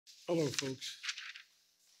Hello, folks.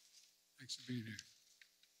 Thanks for being here.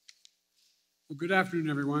 Well, good afternoon,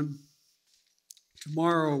 everyone.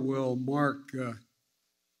 Tomorrow will mark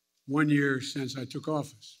 1 year since I took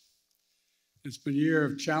office. It's been a year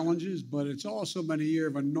of challenges, but it's also been a year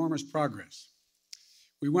of enormous progress.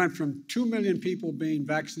 We went from 2 million people being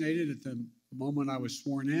vaccinated at the moment I was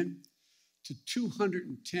sworn in to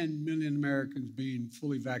 210 million Americans being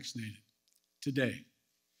fully vaccinated today.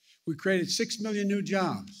 We created 6 million new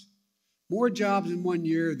jobs, more jobs in 1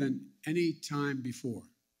 year than any time before.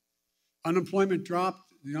 The unemployment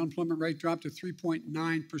rate dropped to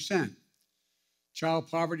 3.9%. Child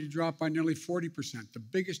poverty dropped by nearly 40%, the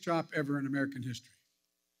biggest drop ever in American history.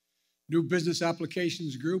 New business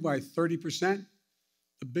applications grew by 30%,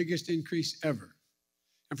 the biggest increase ever.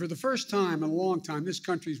 And for the first time in a long time, this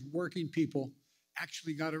country's working people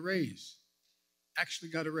actually got a raise.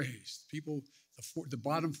 People, the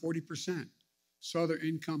bottom 40%, saw their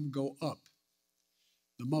income go up,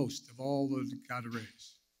 the most of all those that got a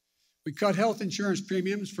raise. We cut health insurance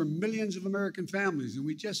premiums for millions of American families, and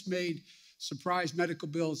we just made surprise medical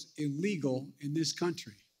bills illegal in this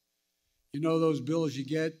country. You know those bills you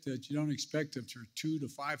get that you don't expect of $2,000 to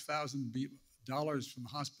 $5,000 from the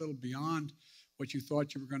hospital beyond what you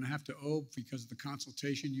thought you were going to have to owe because of the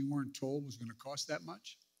consultation you weren't told was going to cost that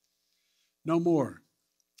much? No more.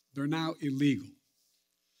 They're now illegal.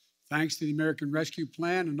 Thanks to the American Rescue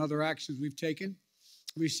Plan and other actions we've taken,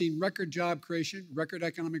 we've seen record job creation, record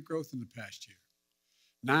economic growth in the past year.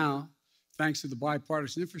 Now, thanks to the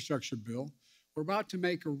bipartisan infrastructure bill, we're about to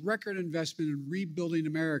make a record investment in rebuilding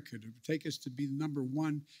America to take us to be the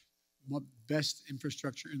 #1 best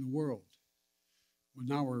infrastructure in the world. Well,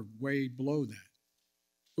 now we're way below that.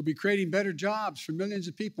 We'll be creating better jobs for millions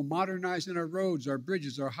of people, modernizing our roads, our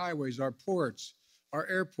bridges, our highways, our ports, our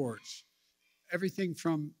airports, everything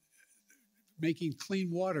from making clean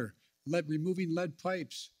water, removing lead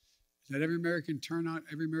pipes, so that every American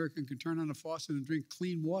can turn on a faucet and drink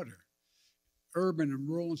clean water. Urban and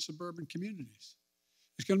rural and suburban communities.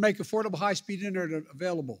 It's going to make affordable high-speed internet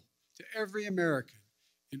available to every American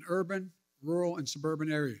in urban, rural, and suburban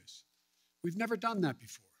areas. We've never done that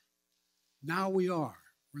before. Now we are.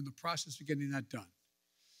 We're in the process of getting that done.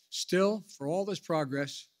 Still, for all this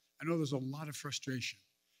progress, I know there's a lot of frustration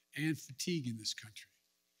and fatigue in this country.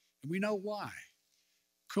 And we know why.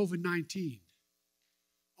 COVID-19,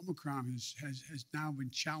 Omicron has now been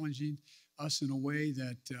challenging us in a way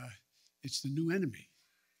that it's the new enemy.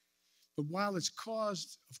 But while it's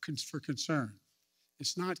cause for concern,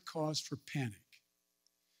 it's not cause for panic.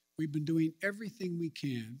 We've been doing everything we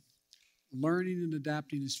can, learning and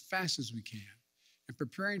adapting as fast as we can, and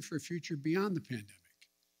preparing for a future beyond the pandemic.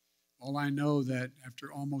 All I know that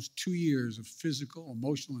after almost 2 years of physical,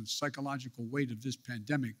 emotional, and psychological weight of this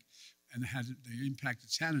pandemic and the impact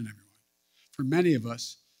it's had on everyone, for many of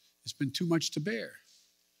us, it's been too much to bear.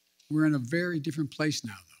 We're in a very different place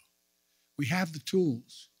now, though. We have the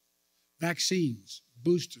tools, vaccines,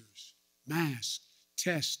 boosters, masks,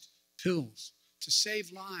 tests, pills, to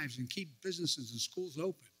save lives and keep businesses and schools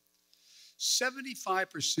open.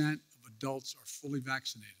 75% of adults are fully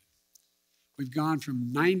vaccinated. We've gone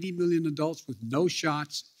from 90 million adults with no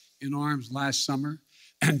shots in arms last summer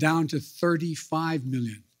and down to 35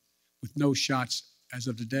 million with no shots as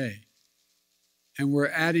of today. And we're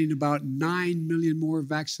adding about 9 million more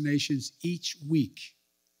vaccinations each week.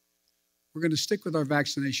 We're going to stick with our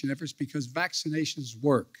vaccination efforts because vaccinations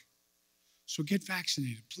work. So get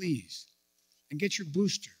vaccinated, please, and get your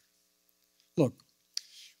booster. Look,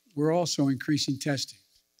 we're also increasing testing.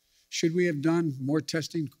 Should we have done more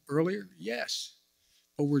testing earlier? Yes,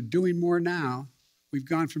 but we're doing more now. We've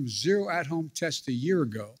gone from 0 at-home tests a year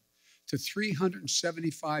ago to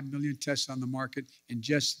 375 million tests on the market in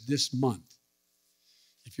just this month.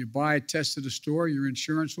 If you buy a test at a store, your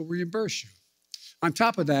insurance will reimburse you. On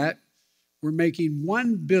top of that, we're making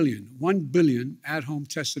 1 billion at-home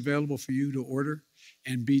tests available for you to order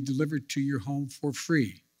and be delivered to your home for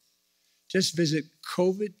free. Just visit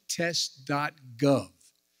covidtest.gov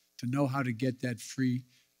to know how to get that free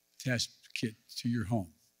test kit to your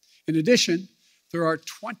home. In addition, there are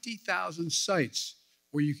 20,000 sites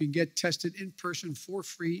where you can get tested in person for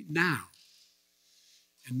free now.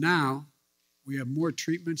 And now we have more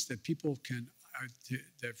treatments that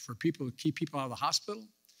for people to keep people out of the hospital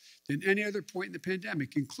than any other point in the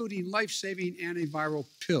pandemic, including life-saving antiviral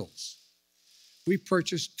pills. We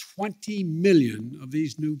purchased 20 million of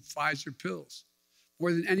these new Pfizer pills,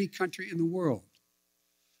 more than any country in the world.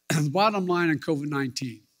 The bottom line on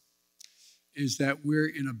COVID-19 is that we're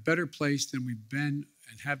in a better place than we've been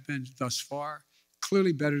and have been thus far,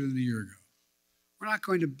 clearly better than a year ago. We're not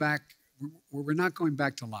going to we're not going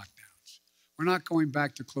back to lockdowns. We're not going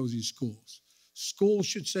back to closing schools. Schools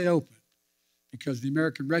should stay open because the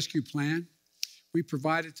American Rescue Plan, we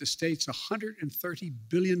provided to states $130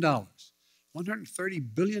 billion.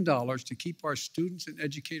 $130 billion to keep our students and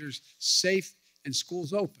educators safe and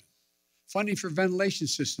schools open. Funding for ventilation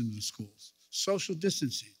systems in the schools, social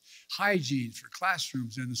distancing, hygiene for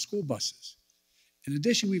classrooms and the school buses. In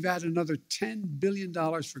addition, we've added another $10 billion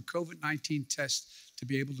for COVID-19 tests to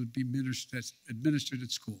be able to be administered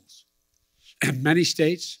at schools. And many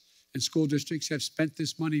states and school districts have spent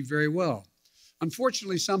this money very well.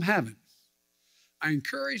 Unfortunately, some haven't. I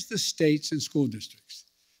encourage the states and school districts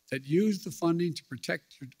that use the funding to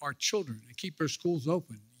protect our children and keep our schools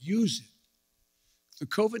open. Use it. The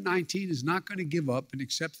COVID-19 is not going to give up and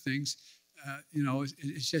accept things.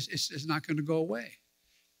 It's just not going to go away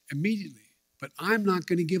immediately. But I'm not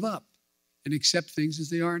going to give up and accept things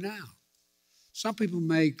as they are now. Some people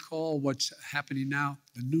may call what's happening now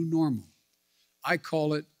the new normal. I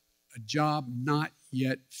call it a job not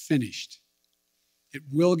yet finished. It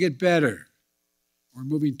will get better. We're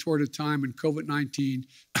moving toward a time when COVID-19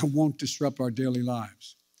 won't disrupt our daily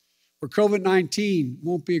lives, where COVID-19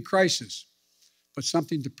 won't be a crisis, but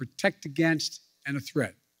something to protect against and a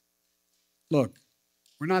threat. Look,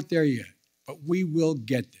 we're not there yet, but we will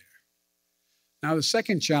get there. Now, the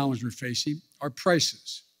second challenge we're facing are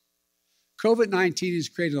prices. COVID-19 has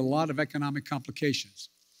created a lot of economic complications,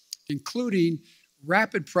 including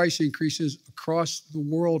rapid price increases across the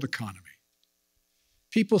world economy.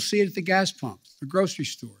 People see it at the gas pumps, the grocery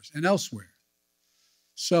stores, and elsewhere.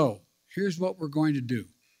 So here's what we're going to do.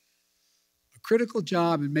 A critical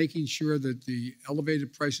job in making sure that the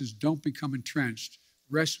elevated prices don't become entrenched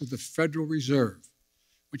rests with the Federal Reserve,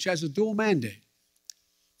 which has a dual mandate: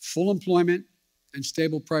 full employment and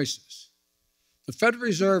stable prices. The Federal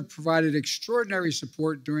Reserve provided extraordinary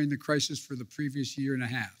support during the crisis for the previous year and a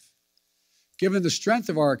half. Given the strength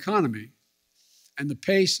of our economy and the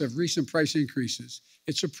pace of recent price increases,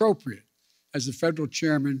 it's appropriate, as the Federal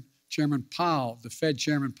Chairman Powell, the Fed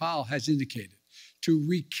Chairman Powell has indicated, to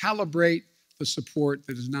recalibrate the support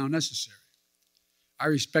that is now necessary. I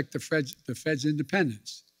respect the Fed's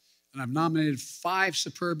independence, and I've nominated 5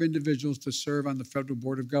 superb individuals to serve on the Federal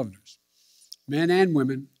Board of Governors, men and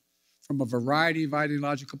women from a variety of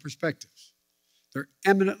ideological perspectives. They're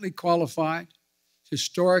eminently qualified,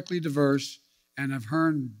 historically diverse, and have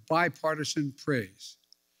earned bipartisan praise.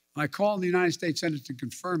 And I call on the United States Senate to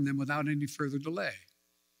confirm them without any further delay.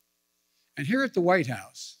 And here at the White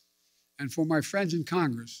House, and for my friends in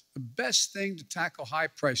Congress, the best thing to tackle high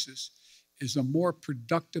prices is a more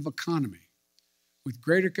productive economy with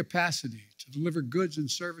greater capacity to deliver goods and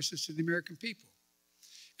services to the American people.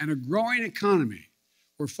 And a growing economy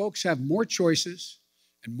where folks have more choices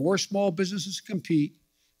and more small businesses compete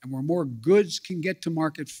and where more goods can get to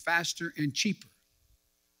market faster and cheaper.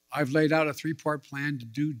 I've laid out a 3-part plan to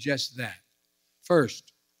do just that.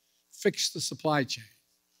 First, fix the supply chain.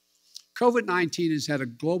 COVID-19 has had a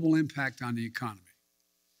global impact on the economy.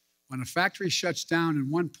 When a factory shuts down in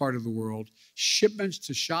one part of the world, shipments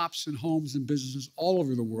to shops and homes and businesses all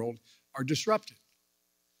over the world are disrupted.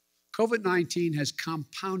 COVID-19 has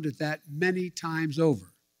compounded that many times over.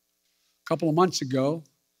 A couple of months ago,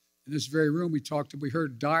 in this very room, we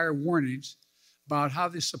heard dire warnings about how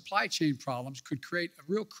the supply chain problems could create a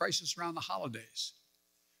real crisis around the holidays.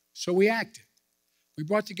 So we acted. We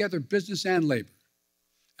brought together business and labor,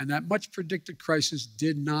 and that much predicted crisis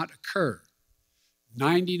did not occur.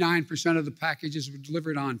 99% of the packages were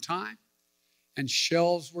delivered on time, and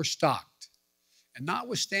shelves were stocked. And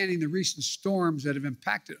notwithstanding the recent storms that have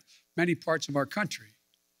impacted many parts of our country,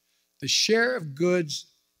 the share of goods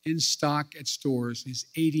in stock at stores is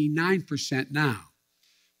 89% now,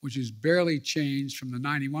 which is barely changed from the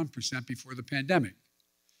 91% before the pandemic.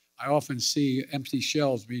 I often see empty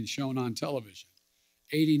shelves being shown on television.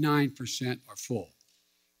 89% are full,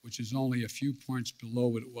 which is only a few points below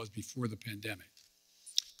what it was before the pandemic.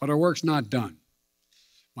 But our work's not done.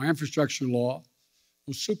 My infrastructure law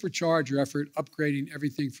will supercharge your effort upgrading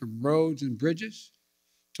everything from roads and bridges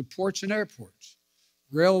to ports and airports,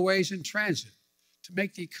 railways and transit, to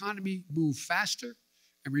make the economy move faster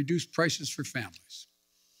and reduce prices for families.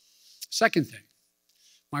 Second thing,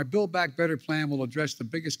 my Build Back Better plan will address the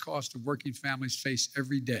biggest cost of working families face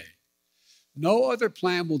every day. No other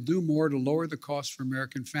plan will do more to lower the cost for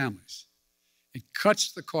American families. It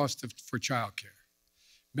cuts the cost for childcare.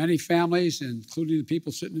 Many families, including the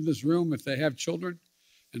people sitting in this room, if they have children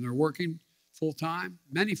and they're working full-time,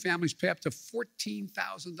 many families pay up to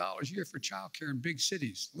 $14,000 a year for childcare in big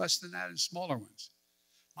cities, less than that in smaller ones.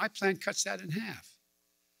 My plan cuts that in half.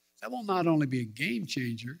 That will not only be a game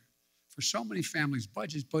changer for so many families'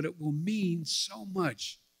 budgets, but it will mean so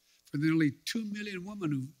much for the nearly 2 million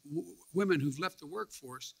women who've left the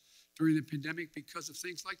workforce during the pandemic because of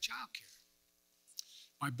things like childcare.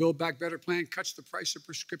 My Build Back Better plan cuts the price of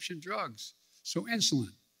prescription drugs. So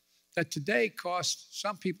insulin, that today costs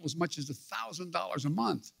some people as much as $1,000 a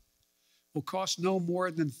month, will cost no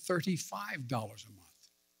more than $35 a month.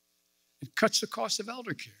 It cuts the cost of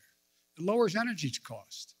elder care. It lowers energy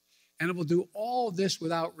cost. And it will do all of this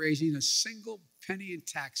without raising a single penny in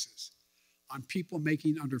taxes on people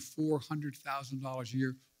making under $400,000 a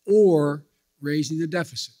year or raising the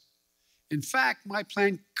deficit. In fact, my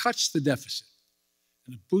plan cuts the deficit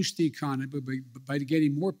and it boosts the economy by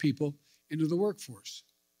getting more people into the workforce.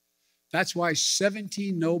 That's why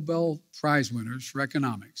 17 Nobel Prize winners for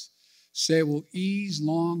economics say it will ease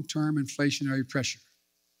long-term inflationary pressure.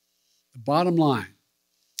 The bottom line,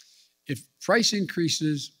 if price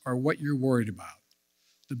increases are what you're worried about,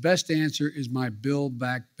 the best answer is my Build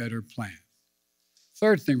Back Better plan.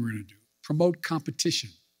 Third thing we're going to do, promote competition.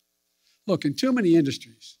 Look, in too many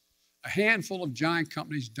industries, a handful of giant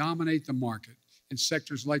companies dominate the market in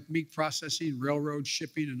sectors like meat processing, railroad,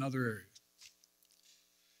 shipping, and other areas.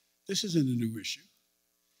 This isn't a new issue.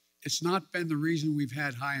 It's not been the reason we've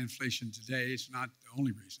had high inflation today. It's not the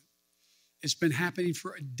only reason. It's been happening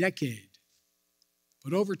for a decade.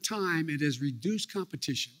 But over time, it has reduced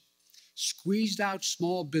competition, squeezed out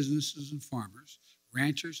small businesses and farmers,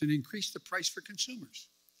 ranchers, and increased the price for consumers.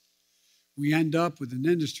 We end up with an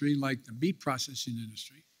industry like the meat processing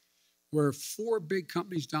industry, where 4 big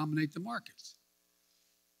companies dominate the markets.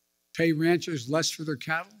 Pay ranchers less for their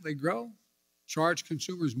cattle they grow, charge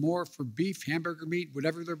consumers more for beef, hamburger meat,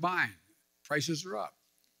 whatever they're buying. Prices are up.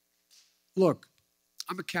 Look,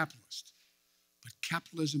 I'm a capitalist, but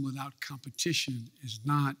capitalism without competition is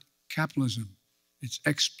not capitalism, it's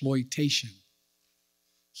exploitation.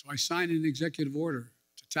 So I signed an executive order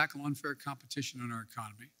to tackle unfair competition in our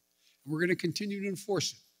economy, and we're going to continue to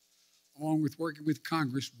enforce it, along with working with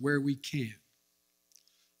Congress where we can.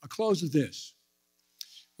 I'll close with this.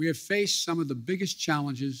 We have faced some of the biggest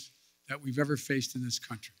challenges that we've ever faced in this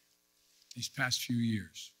country these past few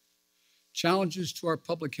years. Challenges to our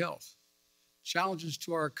public health, challenges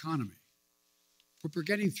to our economy, but we're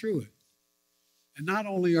getting through it. And not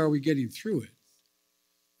only are we getting through it,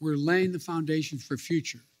 we're laying the foundation for a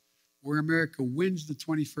future where America wins the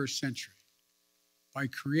 21st century by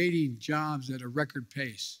creating jobs at a record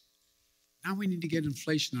pace. Now we need to get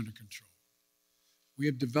inflation under control. We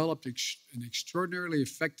have developed an extraordinarily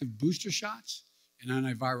effective booster shots and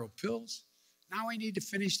antiviral pills. Now we need to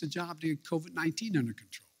finish the job to get COVID-19 under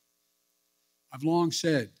control. I've long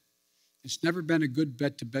said, it's never been a good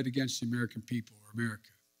bet to bet against the American people or America.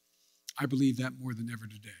 I believe that more than ever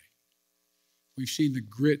today. We've seen the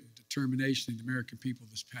grit and determination of the American people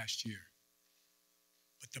this past year.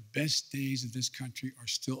 But the best days of this country are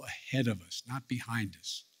still ahead of us, not behind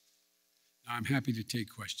us. Now, I'm happy to take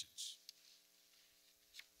questions.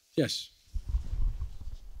 Yes.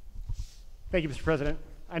 Thank you, Mr. President.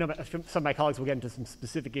 I know some of my colleagues will get into some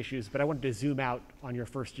specific issues, but I wanted to zoom out on your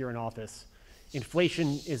first year in office.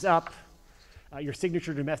 Inflation is up. Your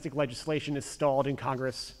signature domestic legislation is stalled in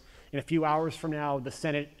Congress. In a few hours from now, the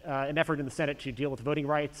Senate, an effort in the Senate to deal with voting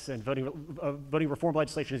rights and voting reform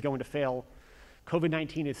legislation is going to fail.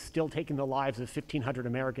 COVID-19 is still taking the lives of 1,500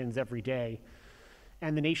 Americans every day,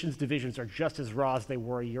 and the nation's divisions are just as raw as they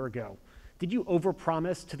were a year ago. Did you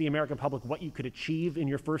overpromise to the American public what you could achieve in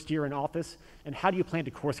your first year in office, and how do you plan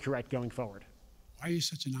to course correct going forward? Why are you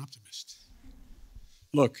such an optimist?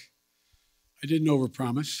 Look, I didn't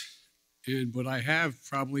overpromise, but I have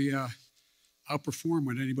probably outperformed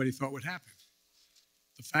what anybody thought would happen.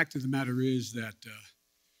 The fact of the matter is that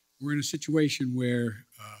we're in a situation where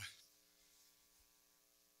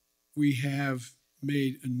we have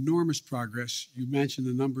made enormous progress. You mentioned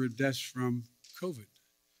the number of deaths from COVID.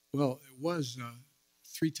 Well, it was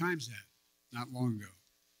 3 times that not long ago.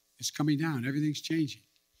 It's coming down. Everything's changing.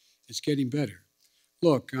 It's getting better.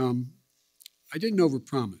 Look, I didn't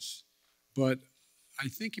overpromise, but I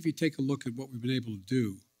think if you take a look at what we've been able to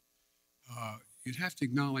do, you'd have to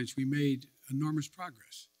acknowledge we made enormous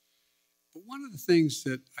progress. But one of the things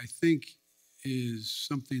that I think is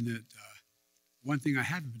something that, one thing I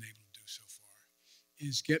haven't been able to do so far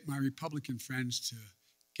is get my Republican friends to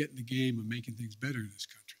get in the game of making things better in this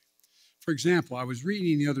country. For example, I was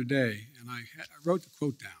reading the other day, and I wrote the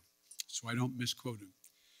quote down so I don't misquote him.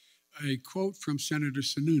 A quote from Senator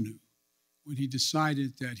Sununu when he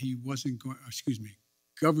decided that he wasn't going,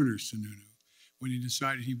 Governor Sununu, when he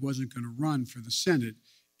decided he wasn't going to run for the Senate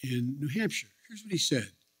in New Hampshire. Here's what he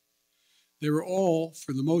said. They were all,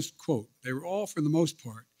 for the most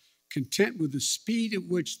part, content with the speed at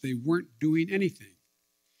which they weren't doing anything.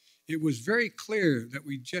 It was very clear that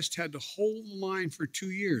we just had to hold the line for 2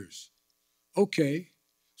 years. Okay,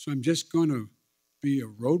 so I'm just going to be a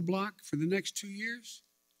roadblock for the next 2 years?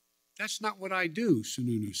 That's not what I do,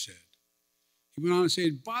 Sununu said. He went on to say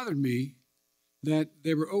it bothered me that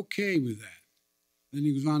they were okay with that. Then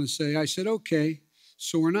he goes on to say, I said, okay,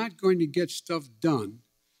 so we're not going to get stuff done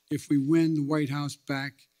if we win the White House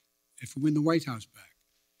back,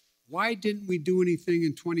 Why didn't we do anything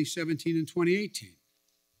in 2017 and 2018?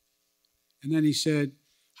 And then he said,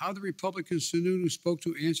 how the Republican Sununu spoke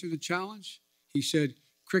to answer the challenge? He said,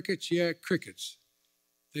 crickets, yeah, crickets.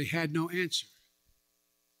 They had no answer.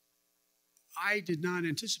 I did not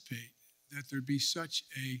anticipate that there'd be such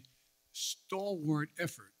a stalwart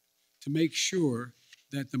effort to make sure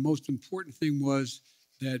that the most important thing was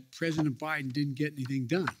that President Biden didn't get anything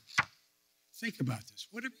done. Think about this.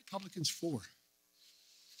 What are Republicans for?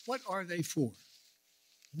 What are they for?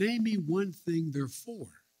 Name me one thing they're for.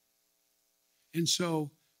 And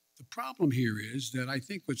so the problem here is that I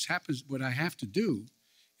think what I have to do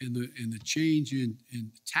in the change in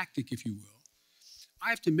tactic, if you will, I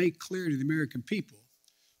have to make clear to the American people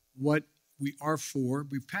what we are for.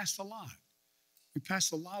 We've passed a lot. We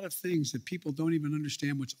passed a lot of things that people don't even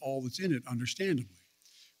understand what's all that's in it, understandably.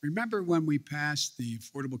 Remember when we passed the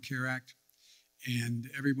Affordable Care Act and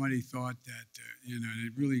everybody thought that,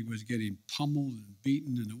 it really was getting pummeled and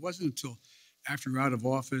beaten. And it wasn't until after we were out of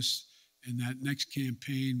office in that next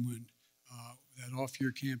campaign, when that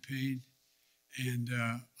off-year campaign, and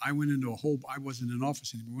I wasn't in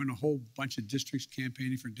office anymore. We went in a whole bunch of districts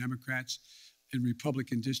campaigning for Democrats and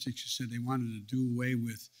Republican districts who said they wanted to do away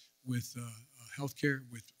with health care,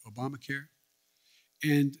 with Obamacare.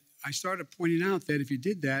 And I started pointing out that if you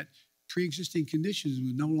did that, pre-existing conditions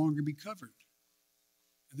would no longer be covered.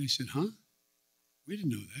 And they said, huh? We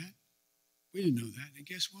didn't know that. We didn't know that. And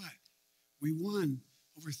guess what? We won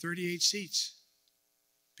over 38 seats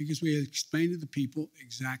because we had explained to the people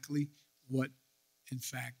exactly what, in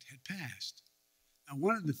fact, had passed. Now,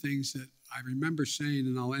 one of the things that I remember saying,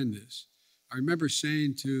 and I'll end this, I remember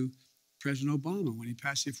saying to President Obama when he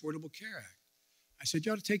passed the Affordable Care Act, I said,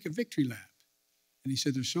 you ought to take a victory lap. And he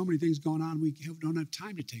said, there's so many things going on, we don't have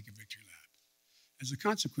time to take a victory lap. As a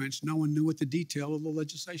consequence, no one knew what the detail of the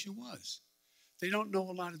legislation was. They don't know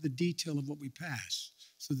a lot of the detail of what we pass.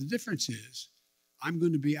 So the difference is, I'm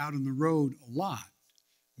going to be out on the road a lot,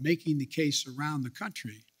 making the case around the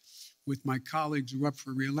country with my colleagues who are up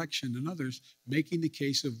for re-election and others, making the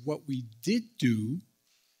case of what we did do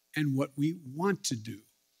and what we want to do,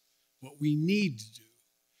 what we need to do.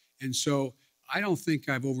 And so I don't think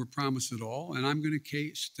I've overpromised at all, and I'm going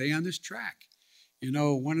to stay on this track.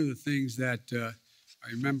 One of the things that I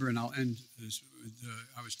remember, and I'll end this,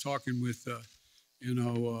 I was talking with,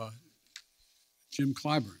 Jim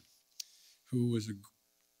Clyburn, who was a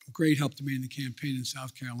great help to me in the campaign in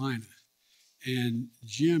South Carolina. And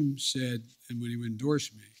Jim said, and when he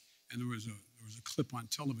endorsed me, and there was a clip on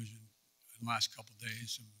television in the last couple of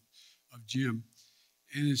days of Jim,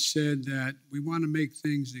 and it said that we want to make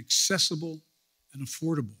things accessible and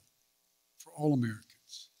affordable for all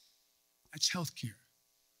Americans. That's health care.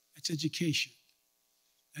 That's education.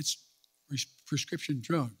 That's prescription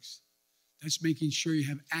drugs. That's making sure you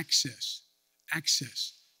have access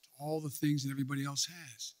to all the things that everybody else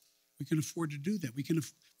has. We can afford to do that. We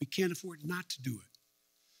can't afford not to do it.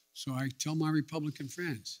 So I tell my Republican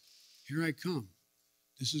friends, here I come.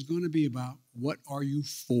 This is going to be about what are you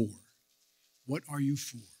for? What are you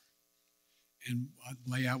for? And I'll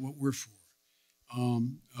lay out what we're for.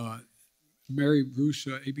 Mary Bruce,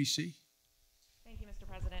 ABC. Thank you, Mr.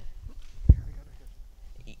 President.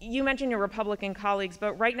 You mentioned your Republican colleagues,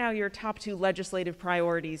 but right now your top two legislative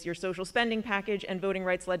priorities, your social spending package and voting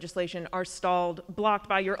rights legislation, are stalled, blocked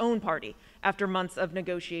by your own party after months of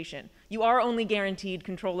negotiation. You are only guaranteed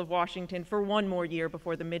control of Washington for one more year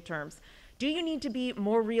before the midterms. Do you need to be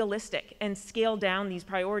more realistic and scale down these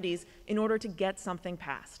priorities in order to get something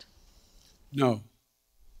passed? No,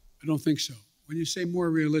 I don't think so. When you say more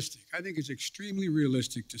realistic, I think it's extremely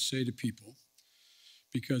realistic to say to people,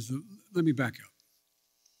 because let me back up.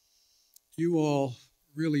 You all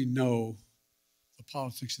really know the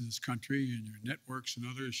politics of this country and your networks and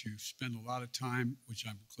others. You spend a lot of time, which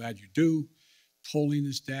I'm glad you do, polling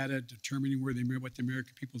this data, determining what the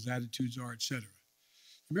American people's attitudes are, et cetera.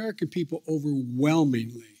 American people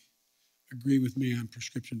overwhelmingly agree with me on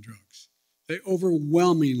prescription drugs. They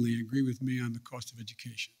overwhelmingly agree with me on the cost of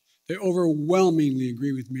education. They overwhelmingly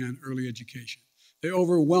agree with me on early education. They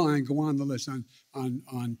overwhelmingly go on the list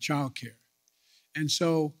on child care. And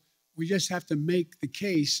so We just have to make the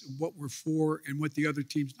case of what we're for and what the other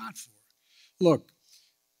team's not for. Look,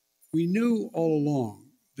 we knew all along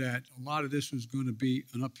that a lot of this was going to be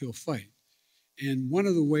an uphill fight. And one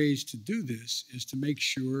of the ways to do this is to make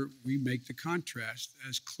sure we make the contrast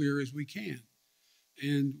as clear as we can.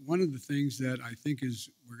 And one of the things that I think is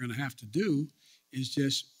we're going to have to do is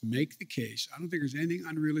just make the case. I don't think there's anything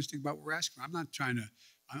unrealistic about what we're asking. I'm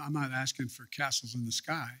not asking for castles in the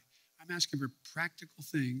sky. I'm asking for practical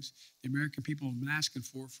things the American people have been asking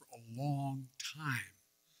for a long time.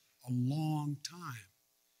 A long time.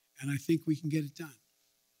 And I think we can get it done.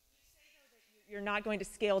 You're not going to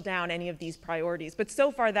scale down any of these priorities, but so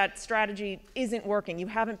far that strategy isn't working. You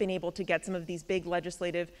haven't been able to get some of these big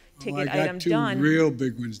legislative ticket items done. I got two real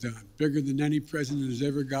big ones done, bigger than any president has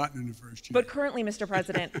ever gotten in the first year. But currently, Mr.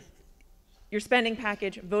 President, your spending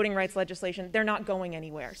package, voting rights legislation, they're not going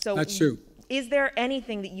anywhere. So that's true. Is there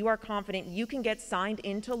anything that you are confident you can get signed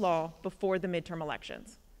into law before the midterm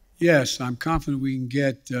elections? Yes, I'm confident we can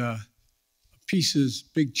get pieces,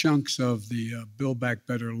 big chunks of the Build Back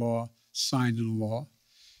Better law signed into law.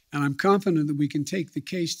 And I'm confident that we can take the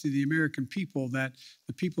case to the American people that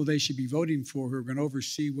the people they should be voting for who are going to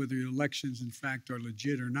oversee whether the elections in fact are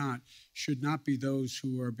legit or not should not be those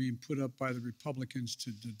who are being put up by the Republicans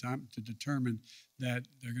to determine that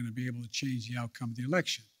they're going to be able to change the outcome of the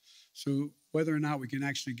election. So whether or not we can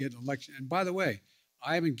actually get an election, and by the way,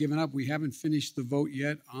 I haven't given up. We haven't finished the vote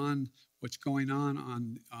yet on what's going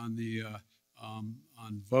on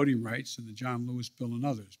voting rights and the John Lewis bill and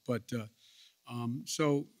others. But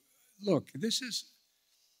so, look, this is,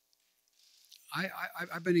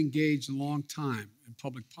 I've been engaged a long time in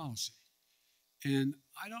public policy, and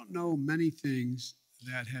I don't know many things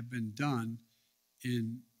that have been done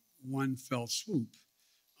in one fell swoop.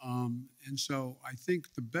 And so I think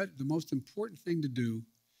the most important thing to do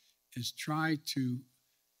is try to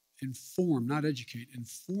inform, not educate,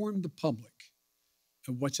 inform the public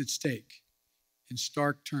of what's at stake in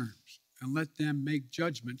stark terms, and let them make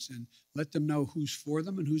judgments and let them know who's for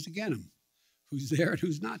them and who's against them, who's there and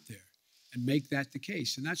who's not there, and make that the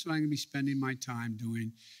case. And that's what I'm going to be spending my time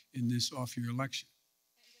doing in this off-year election.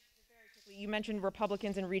 You mentioned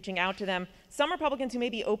Republicans and reaching out to them. Some Republicans who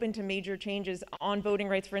may be open to major changes on voting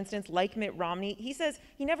rights, for instance, like Mitt Romney, he says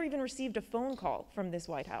he never even received a phone call from this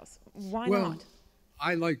White House. Why not?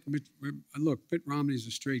 I like Mitt. Look, Mitt Romney's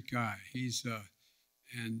a straight guy.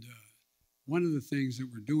 One of the things that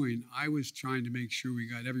we're doing, I was trying to make sure we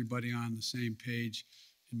got everybody on the same page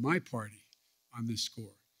in my party on this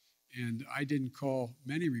score. And I didn't call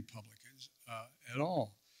many Republicans at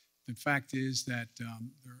all. The fact is that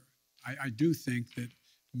I do think that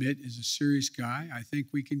Mitt is a serious guy. I think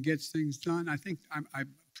we can get things done. I think I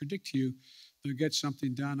predict to you they'll get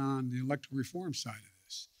something done on the electoral reform side of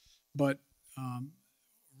this. But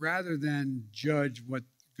rather than judge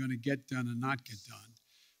what's going to get done and not get done,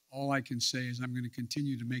 all I can say is I'm going to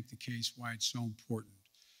continue to make the case why it's so important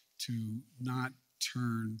to not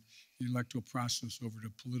turn the electoral process over to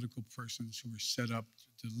political persons who are set up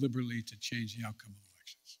deliberately to change the outcome of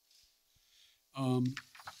elections.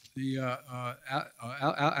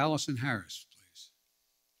 Allison Harris, please.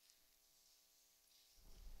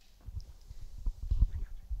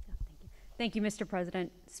 Thank you, Mr.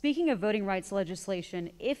 President. Speaking of voting rights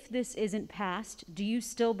legislation, if this isn't passed, do you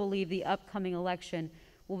still believe the upcoming election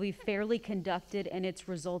will be fairly conducted and its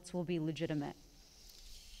results will be legitimate?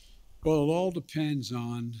 Well, it all depends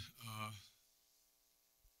on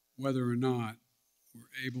whether or not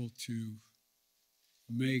we're able to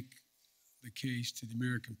make the case to the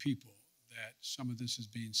American people that some of this is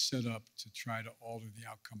being set up to try to alter the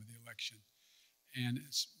outcome of the election. And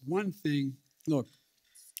it's one thing, look,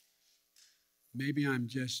 maybe I'm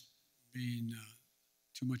just being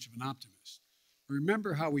too much of an optimist.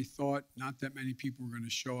 Remember how we thought not that many people were going to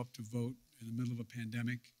show up to vote in the middle of a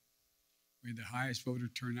pandemic? We had the highest voter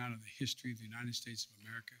turnout in the history of the United States of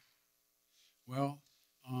America. Well,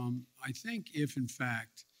 I think if, in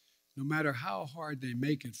fact, no matter how hard they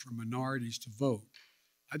make it for minorities to vote,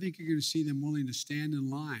 I think you're going to see them willing to stand in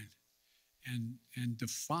line and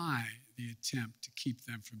defy the attempt to keep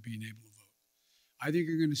them from being able to vote. I think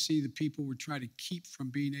you're going to see the people we're trying to keep from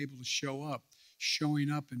being able to show up, showing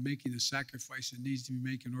up and making the sacrifice that needs to be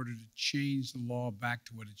made in order to change the law back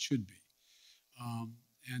to what it should be.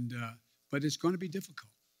 But it's going to be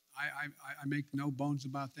difficult. I make no bones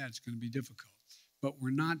about that. It's going to be difficult. But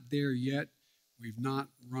we're not there yet. We've not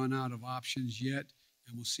run out of options yet,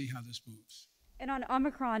 and we'll see how this moves. And on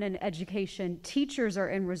Omicron and education, teachers are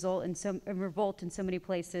in revolt in so many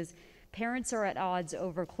places. Parents are at odds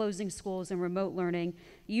over closing schools and remote learning.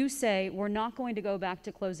 You say we're not going to go back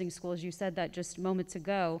to closing schools. You said that just moments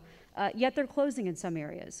ago. yet they're closing in some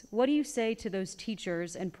areas. What do you say to those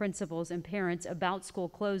teachers and principals and parents about school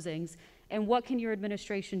closings, and what can your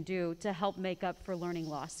administration do to help make up for learning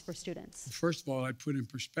loss for students? First of all, I put in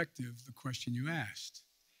perspective the question you asked.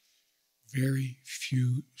 Very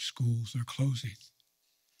few schools are closing.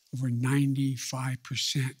 Over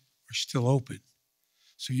 95% are still open.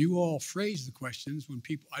 So you all phrase the questions when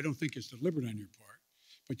people, I don't think it's deliberate on your part,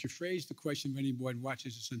 but you phrase the question when anyone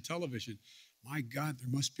watches this on television. My God, there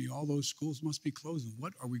must be, all those schools must be closing.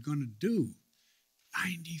 What are we going to do?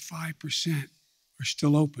 95% are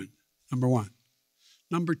still open, number one.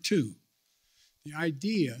 Number two, the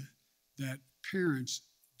idea that parents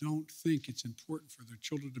don't think it's important for their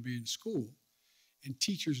children to be in school, and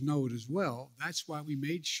teachers know it as well. That's why we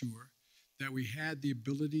made sure that we had the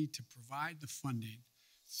ability to provide the funding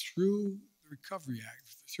through the Recovery Act,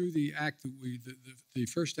 through the act that the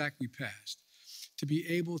first act we passed, to be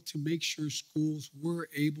able to make sure schools were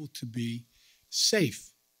able to be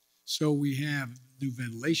safe. So we have new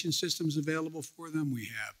ventilation systems available for them. We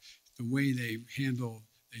have the way they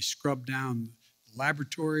scrub down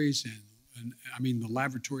laboratories and I mean the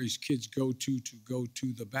laboratories kids go to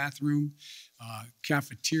the bathroom,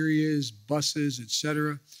 cafeterias, buses,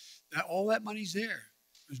 etc. All that money's there.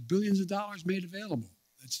 There's billions of dollars made available.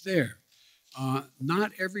 It's there.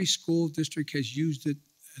 Not every school district has used it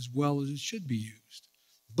as well as it should be used,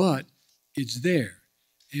 but it's there.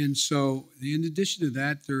 And so, in addition to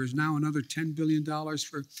that, there is now another $10 billion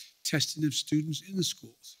for testing of students in the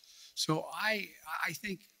schools. So I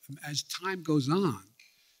think as time goes on,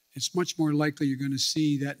 it's much more likely you're going to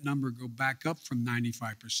see that number go back up from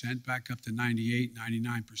 95%, back up to 98,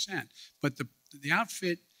 99%. But the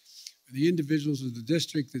outfit, the individuals of the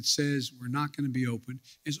district that says we're not going to be open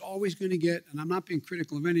is always going to get, and I'm not being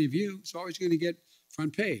critical of any of you, it's always going to get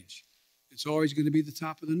front page. It's always going to be the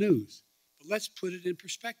top of the news. But let's put it in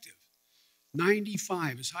perspective.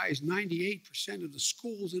 95, as high as 98% of the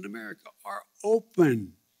schools in America are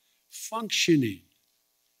open, functioning,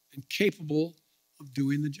 and capable of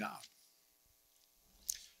doing the job.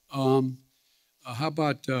 How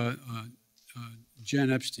about Jen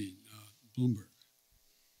Epstein, Bloomberg?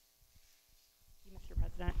 Mr.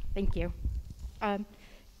 President, thank you.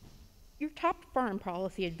 Your top foreign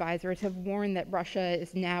policy advisors have warned that Russia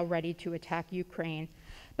is now ready to attack Ukraine,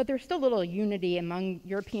 but there's still little unity among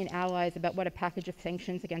European allies about what a package of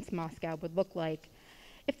sanctions against Moscow would look like.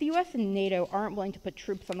 If the U.S. and NATO aren't willing to put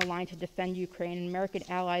troops on the line to defend Ukraine and American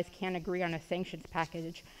allies can't agree on a sanctions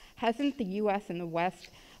package, hasn't the U.S. and the West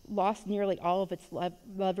lost nearly all of its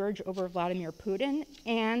leverage over Vladimir Putin?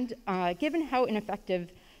 And given how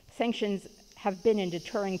ineffective sanctions have been in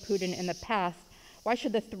deterring Putin in the past, why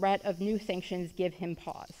should the threat of new sanctions give him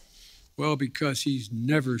pause? Well, because he's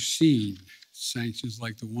never seen sanctions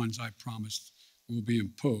like the ones I promised will be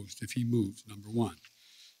imposed if he moves, number one.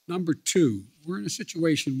 Number two, we're in a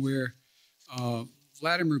situation where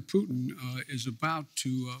Vladimir Putin is about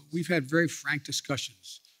to, we've had very frank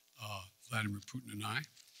discussions, Vladimir Putin and I,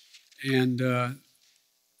 and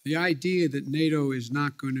the idea that NATO is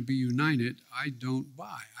not going to be united, I don't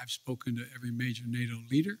buy. I've spoken to every major NATO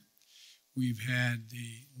leader. We've had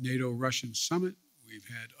the NATO-Russian summit. We've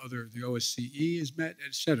had the OSCE has met,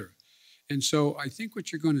 et cetera. And so I think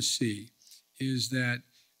what you're going to see is that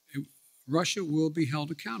Russia will be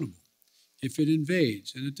held accountable if it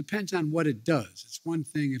invades. And it depends on what it does. It's one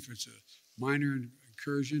thing if it's a minor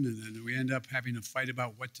incursion and then we end up having a fight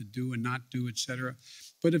about what to do and not do, et cetera.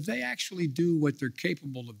 But if they actually do what they're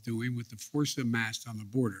capable of doing with the force amassed on the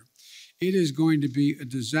border, it is going to be a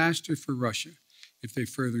disaster for Russia if they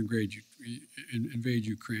further invade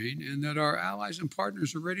Ukraine, and that our allies and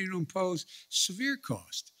partners are ready to impose severe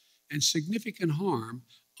cost and significant harm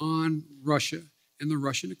on Russia and the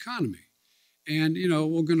Russian economy. And, you know,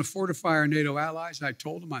 we're going to fortify our NATO allies, I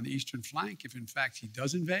told them, on the eastern flank if, in fact, he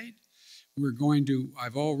does invade.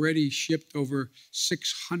 I've already shipped over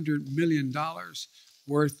 $600 million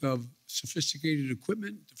worth of sophisticated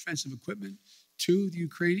equipment, defensive equipment, to the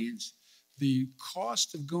Ukrainians. The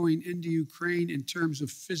cost of going into Ukraine in terms of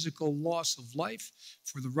physical loss of life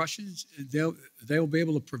for the Russians, they'll be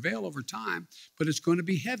able to prevail over time, but it's going to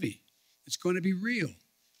be heavy. It's going to be real.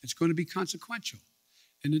 It's going to be consequential.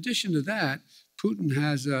 In addition to that, Putin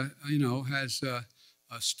has a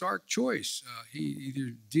stark choice.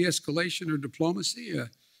 Either de-escalation or diplomacy, a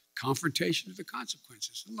confrontation of the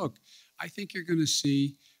consequences. And look, I think you're going to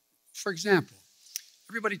see, for example,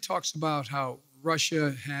 everybody talks about how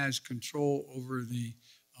Russia has control over the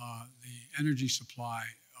energy supply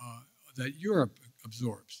that Europe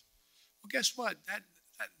absorbs. Well, guess what?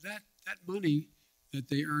 That money that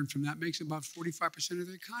they earn from that makes about 45% of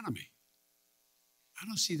their economy. I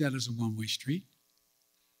don't see that as a one-way street.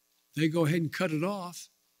 They go ahead and cut it off.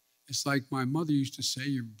 It's like my mother used to say,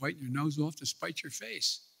 you're biting your nose off to spite your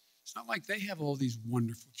face. It's not like they have all these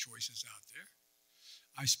wonderful choices out there.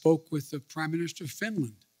 I spoke with the Prime Minister of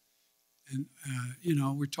Finland, and,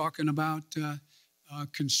 we're talking about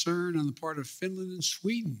concern on the part of Finland and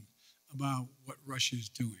Sweden about what Russia is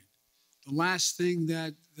doing. The last thing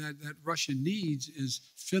that Russia needs is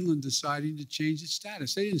Finland deciding to change its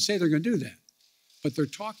status. They didn't say they're going to do that, but they're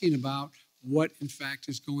talking about what, in fact,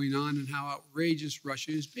 is going on and how outrageous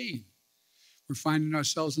Russia is being. We're finding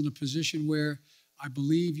ourselves in a position where I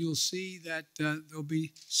believe you'll see that there'll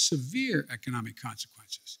be severe economic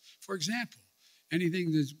consequences. For example,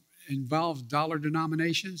 anything that involves dollar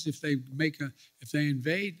denominations, if they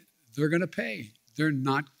invade, they're going to pay.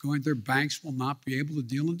 Their banks will not be able to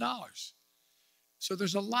deal in dollars. So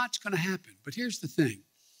there's a lot going to happen. But here's the thing.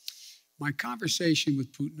 My conversation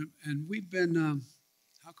with Putin, and we've been,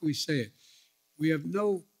 how can we say it? We have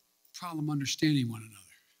no problem understanding one another.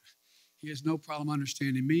 He has no problem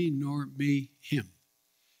understanding me, nor me him.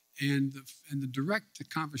 And the direct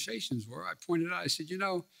conversations were, I pointed out, I said,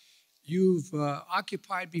 you've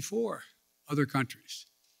occupied before other countries,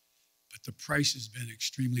 but the price has been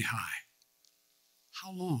extremely high.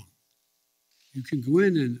 How long? You can go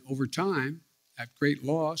in and, over time, at great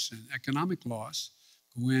loss and economic loss,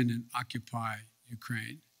 go in and occupy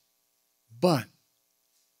Ukraine. But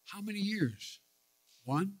how many years?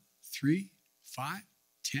 1, 3, 5,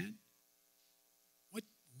 10?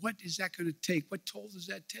 What is that going to take? What toll does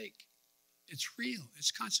that take? It's real. It's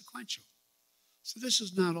consequential. So this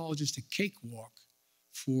is not all just a cakewalk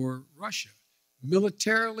for Russia.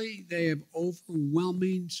 Militarily, they have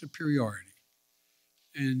overwhelming superiority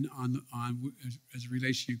as it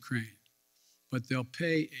relates to Ukraine. But they'll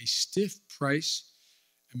pay a stiff price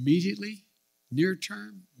immediately, near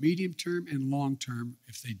term, medium term, and long term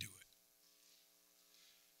if they do it.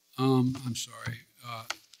 I'm sorry.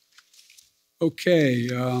 Okay.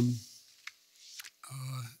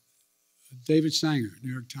 David Sanger,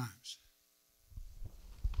 New York Times.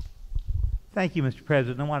 Thank you, Mr.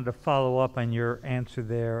 President. I wanted to follow up on your answer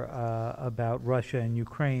there about Russia and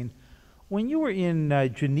Ukraine. When you were in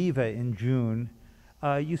Geneva in June,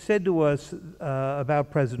 you said to us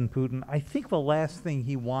about President Putin, I think the last thing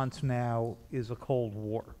he wants now is a Cold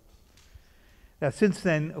War. Now, since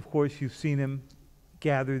then, of course, you've seen him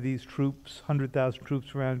gather these troops, 100,000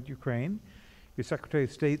 troops around Ukraine. Your Secretary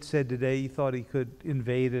of State said today he thought he could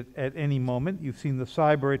invade it at any moment. You've seen the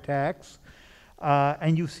cyber attacks,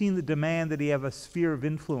 and you've seen the demand that he have a sphere of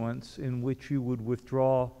influence in which you would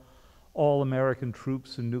withdraw all American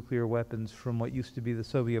troops and nuclear weapons from what used to be the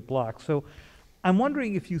Soviet bloc. So I'm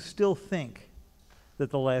wondering if you still think that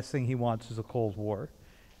the last thing he wants is a Cold War.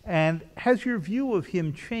 And has your view of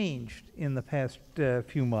him changed in the past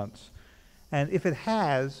few months? And if it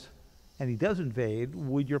has, and he does invade,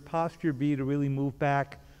 would your posture be to really move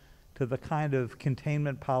back to the kind of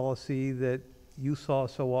containment policy that you saw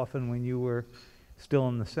so often when you were still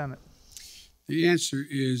in the Senate? The answer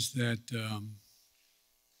is that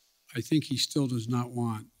I think he still does not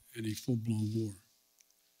want any full-blown war,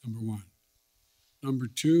 number one. Number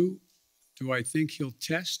two, do I think he'll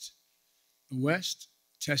test the West,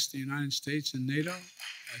 test the United States and NATO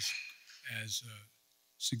as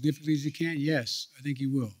significantly as he can? Yes, I think he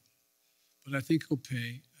will. But I think he'll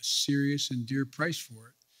pay a serious and dear price for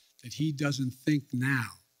it that he doesn't think now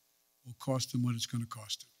will cost him what it's going to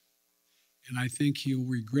cost him. And I think he'll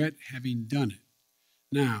regret having done it.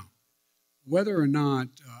 Now, whether or not,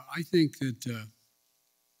 I think that,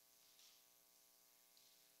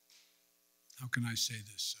 how can I say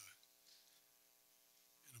this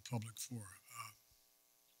in a public forum?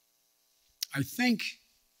 I think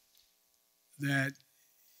that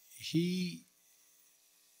he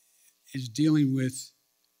is dealing with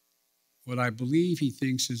what I believe he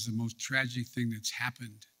thinks is the most tragic thing that's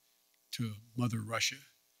happened to Mother Russia,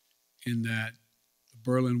 in that the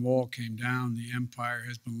Berlin Wall came down, the empire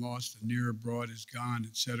has been lost, the near abroad is gone,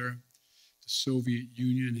 etc. The Soviet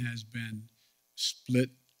Union has been split.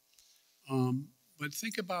 But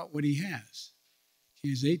think about what he has. He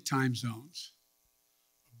has 8 time zones,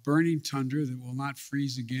 a burning tundra that will not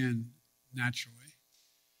freeze again naturally,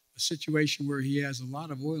 a situation where he has a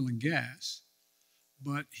lot of oil and gas,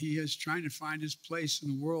 but he is trying to find his place in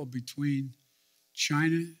the world between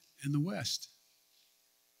China and the West.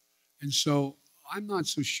 And so I'm not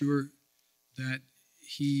so sure that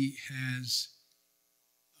he has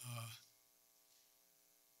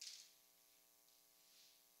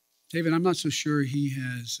David, I'm not so sure he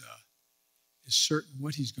is certain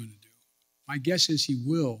what he's going to do. My guess is he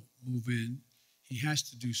will move in. He has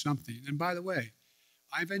to do something. And by the way,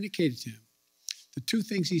 I've indicated to him the two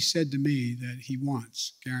things he said to me that he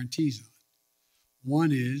wants guarantees on.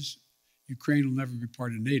 One is Ukraine will never be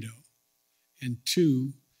part of NATO. And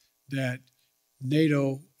two, that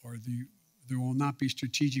NATO or there will not be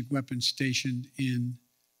strategic weapons stationed in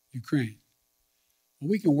Ukraine. Well,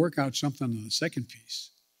 we can work out something on the second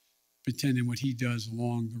piece, pretending what he does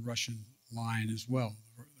along the Russian line as well,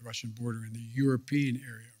 the Russian border in the European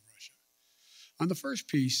area of Russia. On the first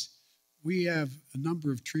piece, we have a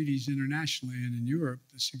number of treaties internationally and in Europe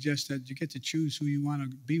that suggest that you get to choose who you want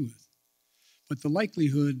to be with. But the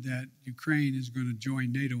likelihood that Ukraine is going to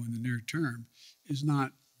join NATO in the near term is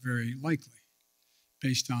not very likely,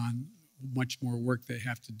 based on much more work they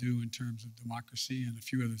have to do in terms of democracy and a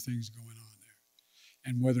few other things going on there,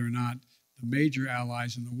 and whether or not the major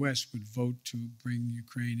allies in the West would vote to bring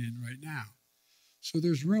Ukraine in right now. So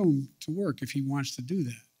there's room to work if he wants to do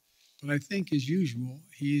that. But I think, as usual,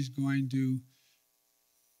 he's going to,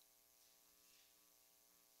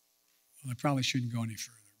 well, I probably shouldn't go any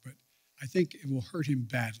further, but I think it will hurt him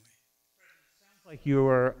badly. Sounds like you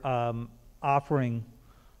were offering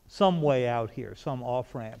some way out here, some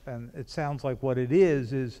off-ramp, and it sounds like what it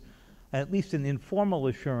is at least an informal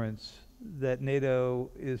assurance that NATO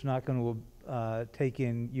is not going to take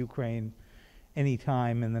in Ukraine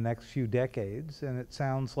anytime in the next few decades, and it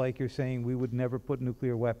sounds like you're saying we would never put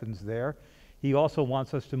nuclear weapons there. He also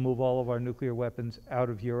wants us to move all of our nuclear weapons out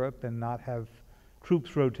of Europe and not have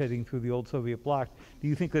troops rotating through the old Soviet bloc. Do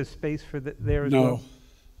you think there's space for there as well?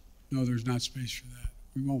 No, there's not space for that.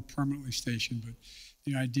 We won't permanently station, but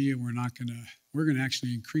the idea we're going to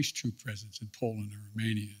actually increase troop presence in Poland or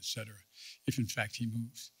Romania, et cetera, if in fact he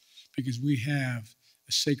moves. Because we have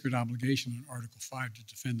a sacred obligation in Article 5 to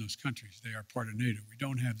defend those countries. They are part of NATO. We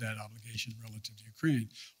don't have that obligation relative to Ukraine,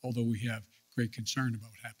 although we have great concern about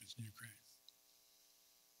what happens in Ukraine.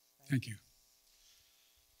 Thank you.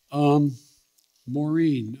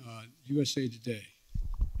 Maureen, USA Today.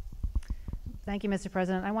 Thank you, Mr.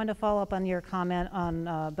 President. I wanted to follow up on your comment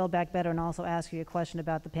on Build Back Better and also ask you a question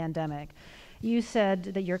about the pandemic. You said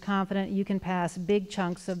that you're confident you can pass big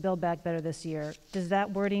chunks of Build Back Better this year. Does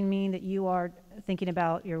that wording mean that you are thinking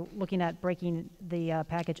about, you're looking at breaking the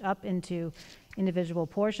package up into individual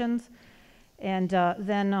portions? And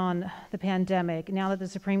then on the pandemic, now that the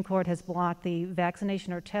Supreme Court has blocked the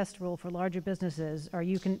vaccination or test rule for larger businesses, are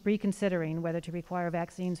you reconsidering whether to require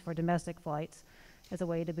vaccines for domestic flights as a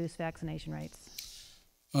way to boost vaccination rates?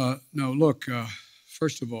 No, look,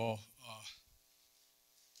 first of all,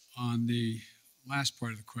 on the last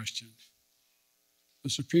part of the question, the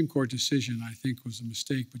Supreme Court decision, I think, was a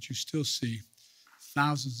mistake, but you still see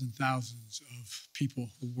thousands and thousands of people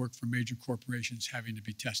who work for major corporations having to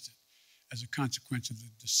be tested as a consequence of the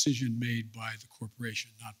decision made by the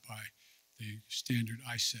corporation, not by the standard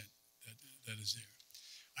ISET that is there.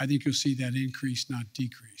 I think you'll see that increase, not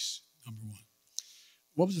decrease, number one.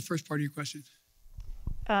 What was the first part of your question?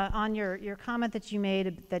 On your comment that you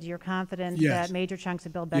made that you're confident Yes. that major chunks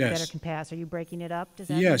of Build Back Yes. Better can pass, are you breaking it up? Does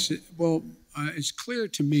that Yes, mean? it's clear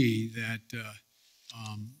to me that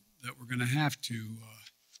that we're going to have to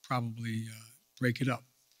probably break it up.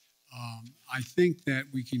 I think that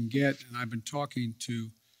we can get, and I've been talking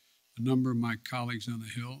to a number of my colleagues on the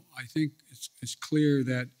Hill, I think it's clear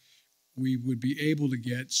that we would be able to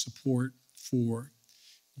get support for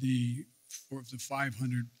the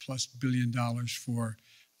 $500+ billion for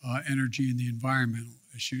energy and the environmental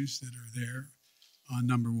issues that are there,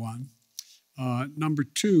 number one. Number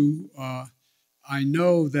two, I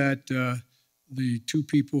know that the two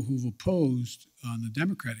people who've opposed, on the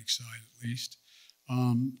Democratic side at least,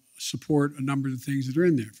 support a number of the things that are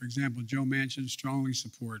in there. For example, Joe Manchin strongly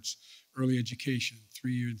supports early education,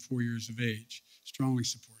 3 and 4 years of age, strongly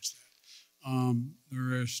supports that.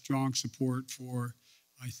 There is strong support for,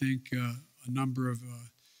 I think, a number of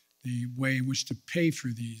the way in which to pay for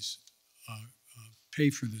these,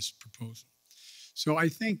 pay for this proposal. So I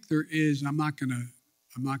think there is. I'm not going to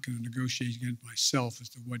negotiate against myself as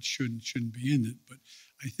to what should and shouldn't be in it, but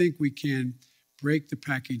I think we can break the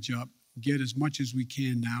package up, get as much as we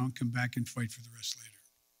can now, and come back and fight for the rest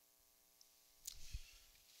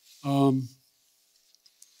later.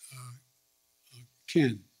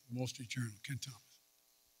 Ken, Wall Street Journal, Ken Thomas.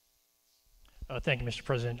 Thank you, Mr.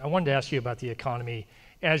 President. I wanted to ask you about the economy.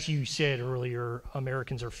 As you said earlier,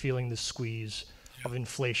 Americans are feeling the squeeze of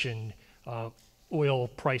inflation. Oil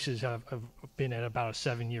prices have been at about a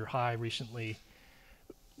 7-year high recently.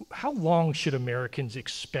 How long should Americans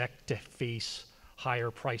expect to face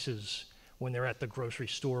higher prices when they're at the grocery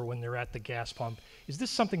store, when they're at the gas pump? Is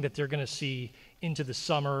this something that they're going to see into the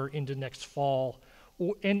summer, into next fall?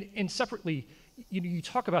 And separately, you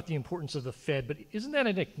talk about the importance of the Fed, but isn't that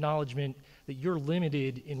an acknowledgement that you're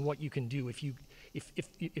limited in what you can do?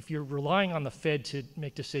 If you're relying on the Fed to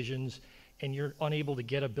make decisions and you're unable to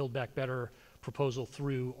get a Build Back Better proposal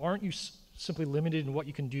through, aren't you simply limited in what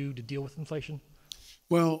you can do to deal with inflation?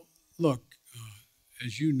 Well, look,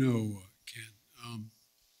 as you know, Ken,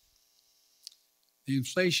 the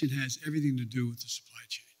inflation has everything to do with the supply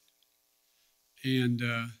chain. And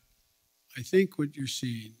I think what you're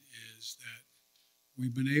seeing is that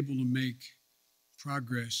we've been able to make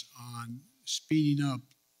progress on speeding up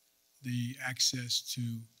the access to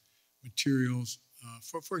materials.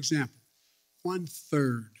 For example,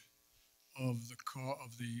 1/3 of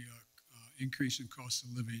the increase in cost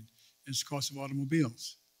of living is the cost of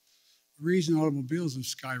automobiles. The reason automobiles have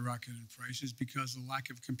skyrocketed in price is because of the lack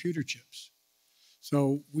of computer chips.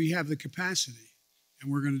 So we have the capacity,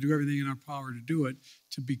 and we're going to do everything in our power to do it,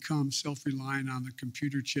 to become self-reliant on the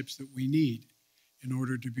computer chips that we need in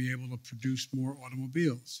order to be able to produce more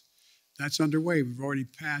automobiles. That's underway. We've already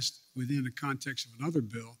passed, within the context of another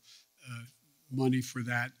bill, money for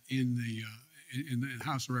that in the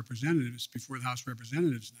House of Representatives, before the House of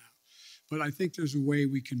Representatives now. But I think there's a way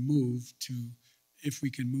we can move to, if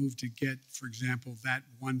we can move to get, for example, that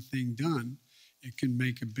one thing done, it can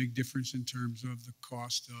make a big difference in terms of the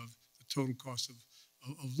cost of, the total cost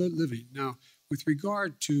of living. Now, with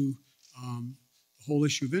regard to the whole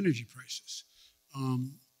issue of energy prices,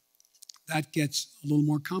 that gets a little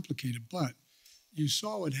more complicated, but you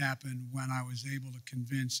saw what happened when I was able to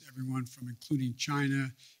convince everyone from including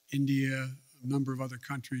China, India, a number of other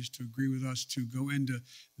countries to agree with us to go into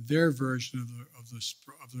their version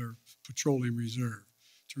of their petroleum reserve,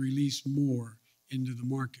 to release more into the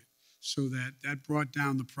market. So that brought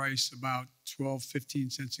down the price about 12, 15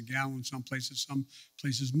 cents a gallon, some places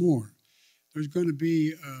more. There's going to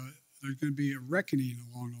be a reckoning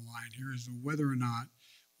along the line here as to whether or not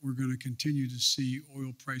we're going to continue to see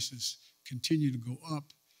oil prices continue to go up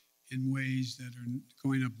in ways that are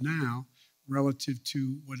going up now relative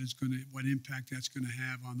to what impact that's going to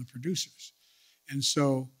have on the producers. And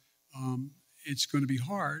so it's going to be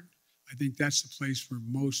hard. I think that's the place where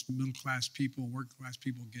most middle-class people, working-class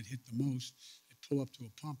people get hit the most. They pull up to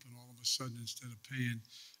a pump and all of a sudden, instead of paying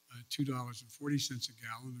 $2.40 a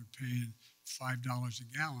gallon, they're paying $5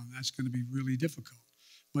 a gallon. That's going to be really difficult.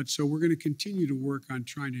 But so we're going to continue to work on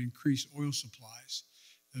trying to increase oil supplies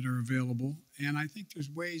that are available. And I think there's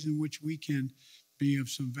ways in which we can be of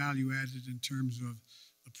some value added in terms of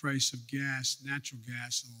the price of gas, natural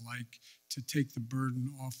gas and the like, to take the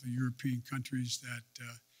burden off the European countries that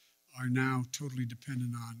are now totally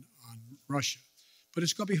dependent on Russia. But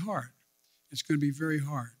it's going to be hard. It's going to be very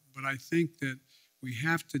hard. But I think that we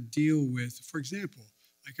have to deal with, for example,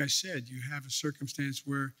 like I said, you have a circumstance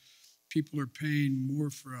where people are paying more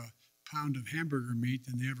for a pound of hamburger meat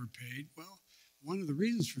than they ever paid. Well, one of the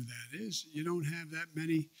reasons for that is you don't have that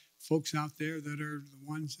many folks out there that are the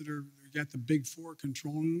ones that are got the big four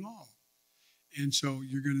controlling it all. And so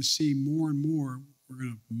you're going to see more and more, we're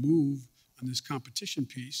going to move on this competition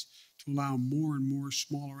piece to allow more and more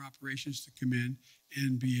smaller operations to come in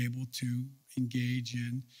and be able to engage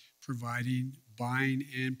in buying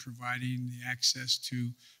and providing the access to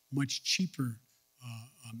much cheaper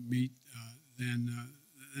meat than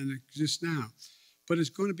exists now. But it's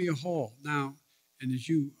going to be a haul. Now, and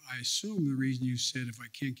I assume the reason you said if I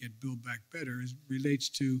can't get Build Back Better relates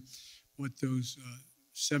to what those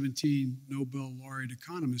 17 Nobel laureate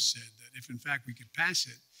economists said, that if in fact we could pass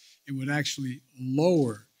it, it would actually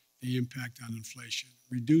lower the impact on inflation,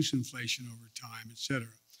 reduce inflation over time, et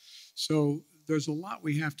cetera. So there's a lot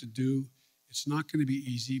we have to do. It's not going to be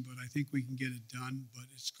easy, but I think we can get it done, but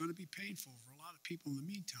it's going to be painful for a lot of people in the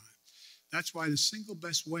meantime. That's why the single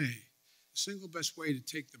best way to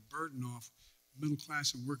take the burden off middle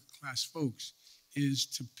class and working class folks is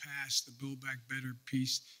to pass the Build Back Better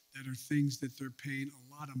piece that are things that they're paying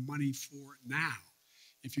a lot of money for now.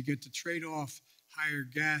 If you get to trade off higher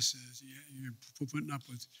gases, you're putting up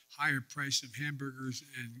with higher price of hamburgers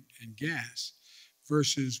and gas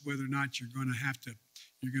versus whether or not you're going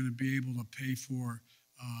to be able to pay for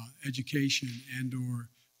education and or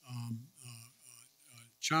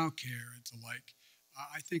child care and the like.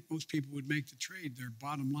 I think most people would make the trade. Their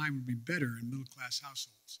bottom line would be better in middle-class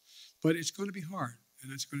households. But it's going to be hard,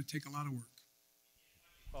 and it's going to take a lot of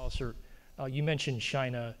work. Sir, you mentioned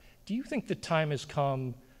China. Do you think the time has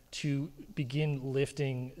come to begin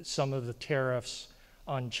lifting some of the tariffs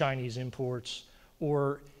on Chinese imports,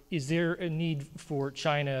 or is there a need for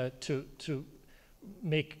China to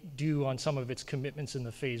make due on some of its commitments in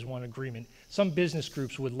the Phase 1 agreement. Some business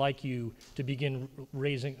groups would like you to begin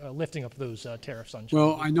lifting up those tariffs on China.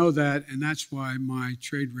 Well, I know that, and that's why my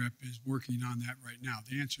trade rep is working on that right now.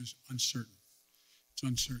 The answer is uncertain. It's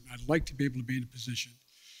uncertain. I'd like to be able to be in a position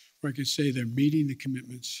where I could say they're meeting the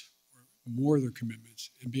commitments, or more of their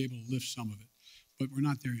commitments, and be able to lift some of it. But we're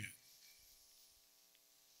not there yet.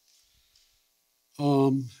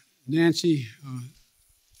 Nancy,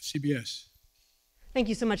 CBS. Thank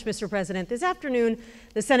you so much, Mr. President. This afternoon,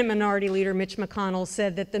 the Senate Minority Leader, Mitch McConnell,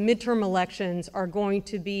 said that the midterm elections are going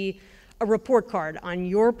to be a report card on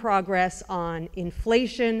your progress on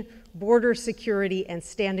inflation, border security, and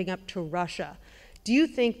standing up to Russia. Do you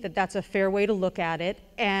think that that's a fair way to look at it?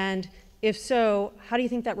 And if so, how do you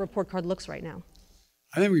think that report card looks right now?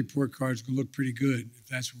 I think report cards can look pretty good if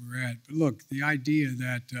that's where we're at. But look, the idea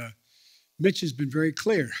that Mitch has been very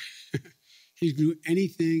clear. He's going to do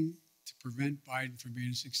anything to prevent Biden from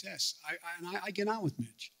being a success. I get on with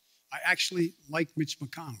Mitch. I actually like Mitch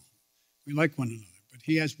McConnell. We like one another. But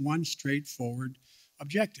he has one straightforward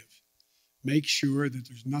objective. Make sure that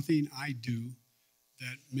there's nothing I do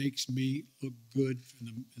that makes me look good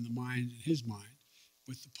in the mind, in his mind,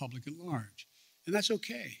 with the public at large. And that's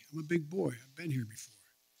okay. I'm a big boy. I've been here before.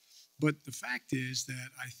 But the fact is that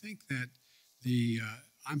I think that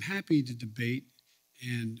I'm happy to debate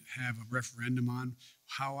and have a referendum on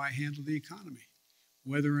how I handle the economy,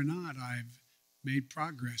 whether or not I've made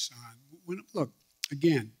progress on. Look,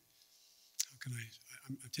 again, how can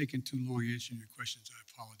I'm taking too long answering your questions. I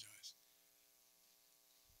apologize.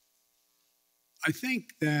 I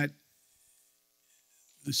think that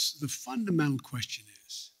the fundamental question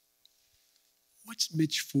is, what's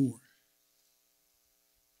Mitch for?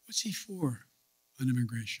 What's he for on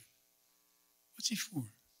immigration? What's he for?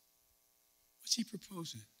 What's he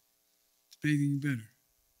proposing to make anything better?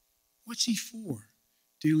 What's he for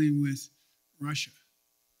dealing with Russia?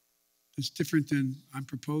 It's different than I'm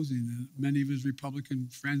proposing that many of his Republican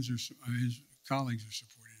friends or his colleagues are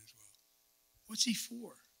supporting as well. What's he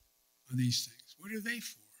for on these things? What are they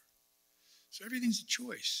for? So everything's a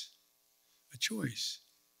choice, a choice.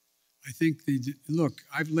 I think, look,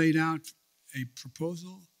 I've laid out a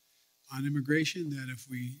proposal on immigration that if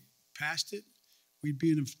we passed it, we'd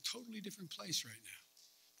be in a totally different place right now.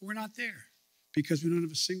 But we're not there because we don't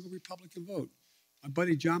have a single Republican vote. My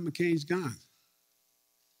buddy John McCain's gone.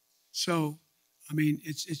 So, I mean,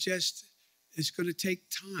 it's going to take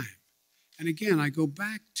time. And again, I go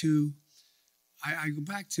back to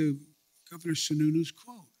Governor Sununu's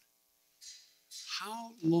quote.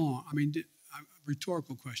 How long? I mean,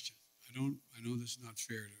 rhetorical question. I know this is not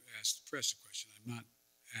fair to ask the press a question. I'm not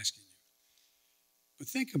asking you. But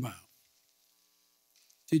think about,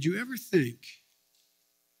 did you ever think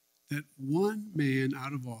that one man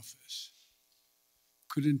out of office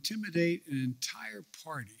could intimidate an entire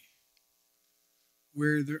party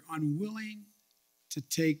where they're unwilling to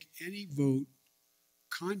take any vote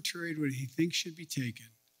contrary to what he thinks should be taken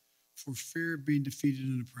for fear of being defeated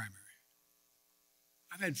in a primary?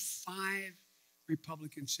 I've had 5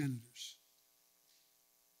 Republican senators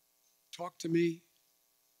talk to me,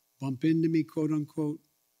 bump into me, quote unquote,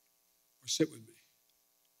 or sit with me,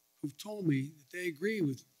 who've told me that they agree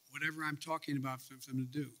with whatever I'm talking about for them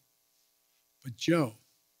to do. But Joe,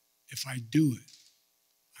 if I do it,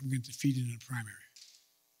 I'm going to defeat it in a primary.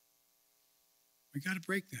 We got to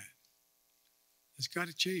break that. It's got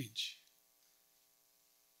to change.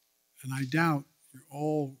 And I doubt you're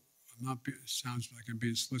all, sounds like I'm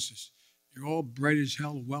being solicitous, you're all bright as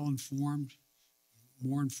hell, well-informed,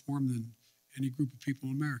 more informed than any group of people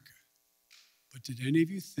in America. But did any of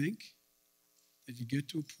you think that you get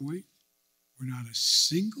to a point where not a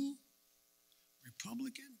single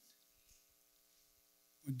Republican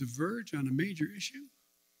would diverge on a major issue?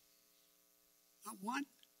 Not one?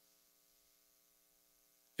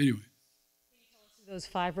 Anyway. Can you tell us who those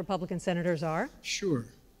 5 Republican senators are? Sure.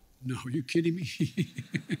 No, are you kidding me?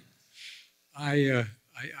 I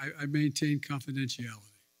maintain confidentiality.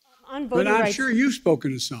 On voting but I'm rights, sure you've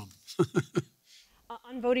spoken to some.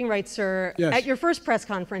 on voting rights, sir, Yes. at your first press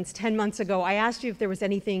conference 10 months ago, I asked you if there was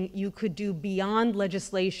anything you could do beyond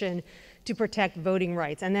legislation to protect voting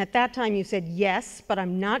rights. And at that time you said, yes, but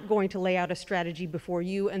I'm not going to lay out a strategy before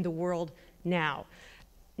you and the world now.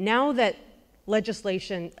 Now that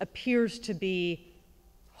legislation appears to be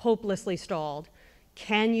hopelessly stalled,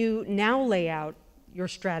 can you now lay out your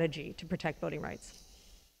strategy to protect voting rights?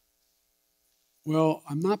 Well,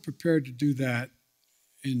 I'm not prepared to do that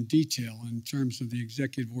in detail in terms of the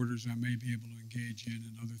executive orders I may be able to engage in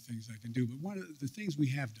and other things I can do. But one of the things we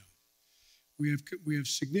have done, we have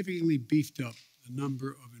significantly beefed up the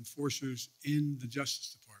number of enforcers in the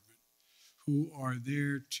Justice Department who are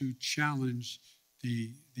there to challenge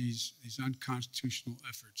these unconstitutional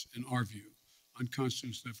efforts, in our view,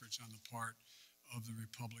 unconstitutional efforts on the part of the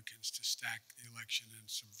Republicans to stack the election and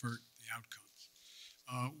subvert the outcomes.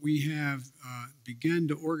 We have begun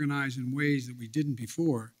to organize in ways that we didn't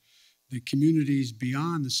before the communities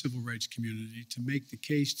beyond the civil rights community to make the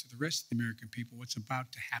case to the rest of the American people what's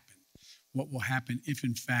about to happen, what will happen if,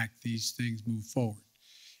 in fact, these things move forward.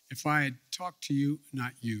 If I had talked to you,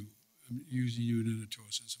 not you, I'm using you in an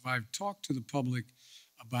editorial sense, if I've talked to the public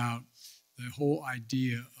about the whole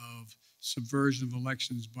idea of subversion of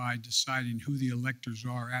elections by deciding who the electors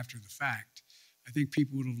are after the fact, I think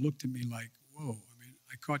people would have looked at me like, whoa. I mean,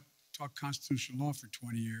 I taught constitutional law for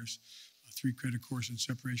 20 years, a 3-credit course in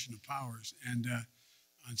separation of powers, and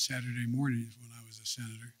on Saturday mornings when I was a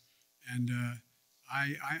senator. And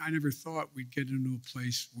I never thought we'd get into a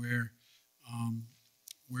place where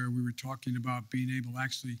we were talking about being able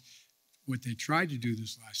actually, what they tried to do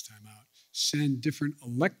this last time out, send different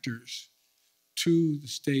electors to the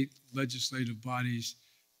state legislative bodies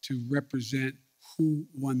to represent who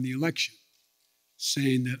won the election,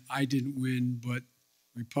 saying that I didn't win, but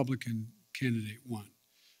Republican candidate won.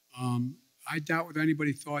 I doubt whether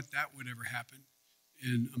anybody thought that would ever happen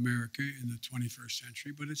in America in the 21st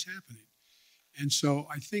century, but it's happening. And so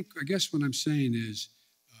I guess what I'm saying is,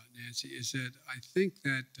 Nancy, is that I think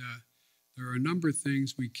that there are a number of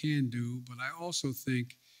things we can do, but I also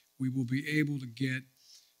think we will be able to get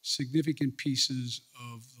significant pieces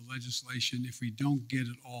of the legislation, if we don't get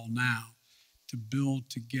it all now, to build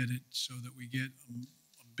to get it so that we get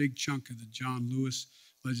a big chunk of the John Lewis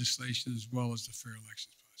legislation as well as the fair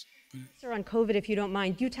elections process. Sir, on COVID, if you don't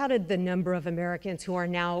mind, you touted the number of Americans who are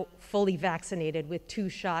now fully vaccinated with 2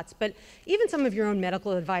 shots, but even some of your own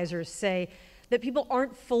medical advisors say that people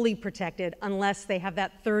aren't fully protected unless they have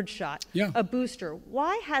that 3rd shot, a booster.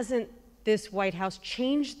 Why hasn't this White House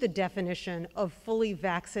changed the definition of fully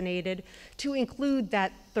vaccinated to include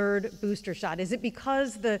that 3rd booster shot? Is it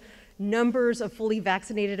because the numbers of fully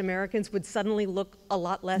vaccinated Americans would suddenly look a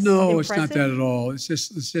lot less impressive? No, it's not that at all. It's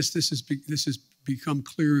just this has become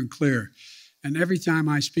clearer and clearer. And every time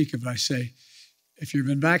I speak of it, I say, if you've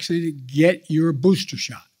been vaccinated, get your booster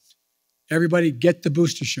shot. Everybody get the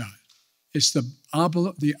booster shot. It's the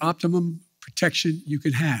optimum protection you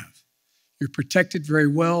can have. You're protected very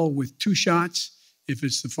well with 2 shots. If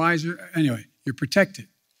it's the Pfizer, anyway, you're protected.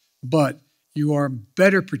 But you are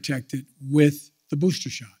better protected with the booster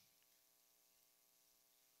shot.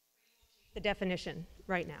 The definition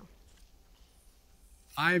right now.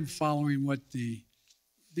 I'm following what the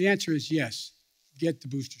answer is yes, get the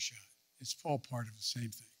booster shot. It's all part of the same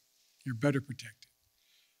thing. You're better protected.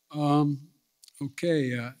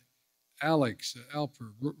 Alex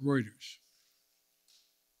Alper, Reuters.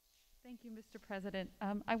 Thank you, Mr. President.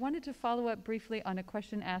 I wanted to follow up briefly on a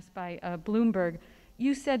question asked by Bloomberg.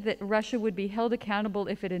 You said that Russia would be held accountable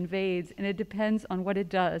if it invades, and it depends on what it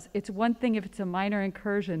does. It's one thing if it's a minor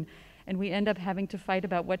incursion, and we end up having to fight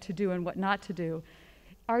about what to do and what not to do.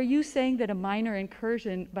 Are you saying that a minor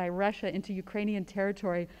incursion by Russia into Ukrainian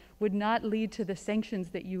territory would not lead to the sanctions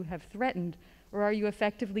that you have threatened, or are you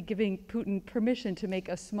effectively giving Putin permission to make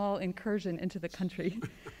a small incursion into the country?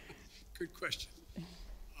 Good question.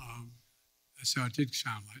 That's how it did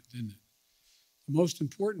sound like, didn't it? The most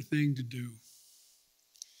important thing to do,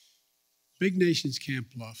 big nations can't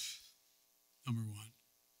bluff, number 1.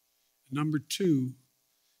 Number 2,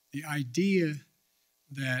 the idea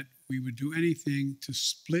that we would do anything to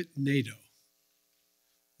split NATO,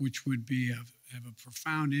 which would have a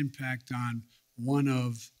profound impact on one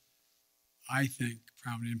of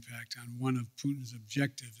Putin's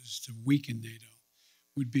objectives is to weaken NATO,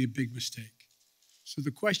 would be a big mistake. So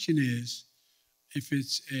the question is, if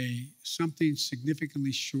it's something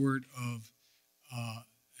significantly short of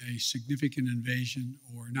a significant invasion,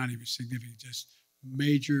 or not even significant, just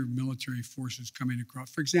major military forces coming across.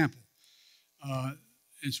 For example,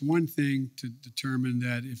 it's one thing to determine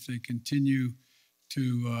that if they continue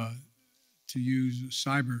to use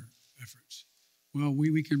cyber efforts, well,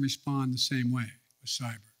 we can respond the same way with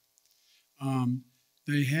cyber.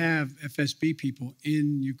 They have FSB people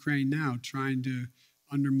in Ukraine now trying to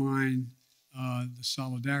undermine the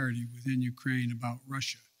solidarity within Ukraine about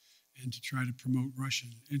Russia and to try to promote Russian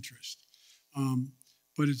interest.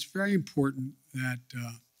 But it's very important that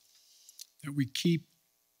we keep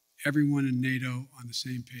everyone in NATO on the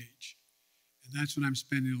same page. And that's what I'm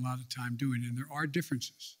spending a lot of time doing. And there are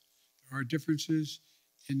differences. There are differences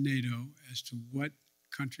in NATO as to what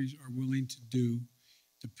countries are willing to do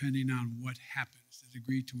depending on what happens, the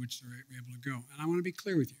degree to which they're able to go. And I want to be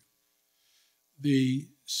clear with you. the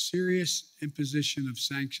serious imposition of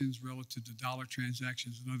sanctions relative to dollar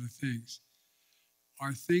transactions and other things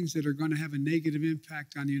are things that are going to have a negative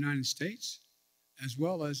impact on the United States, as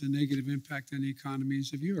well as a negative impact on the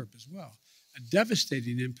economies of Europe as well, a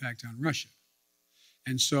devastating impact on Russia.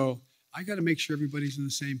 And so I got to make sure everybody's on the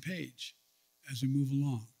same page as we move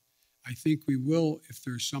along. I think we will if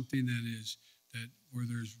there's something where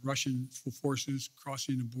there's Russian forces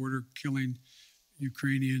crossing the border, killing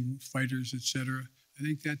Ukrainian fighters, etc. I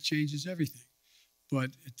think that changes everything.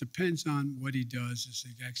 But it depends on what he does, as to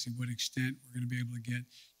actually what extent we're going to be able to get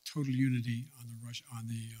total unity on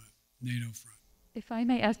the NATO front. If I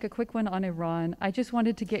may ask a quick one on Iran, I just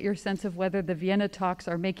wanted to get your sense of whether the Vienna talks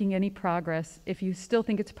are making any progress, if you still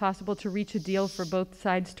think it's possible to reach a deal for both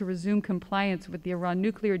sides to resume compliance with the Iran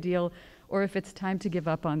nuclear deal, or if it's time to give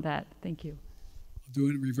up on that. Thank you. I'll do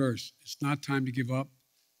it in reverse. It's not time to give up.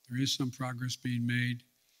 There is some progress being made.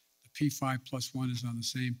 The P5+1 is on the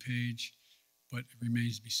same page, but it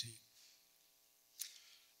remains to be seen.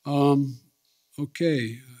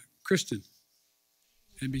 Okay, Kristen,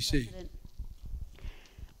 NBC.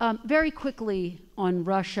 Very quickly on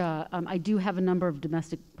Russia, I do have a number of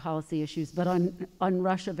domestic policy issues, but on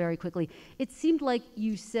Russia very quickly, it seemed like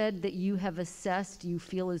you said that you have assessed, you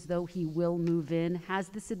feel as though he will move in. Has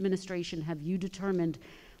this administration, have you determined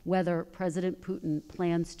whether President Putin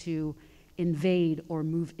plans to invade or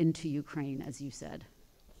move into Ukraine, as you said?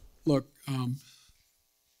 Look,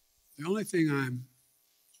 the only thing I'm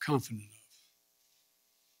confident of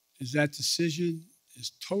is that decision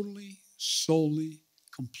is totally, solely,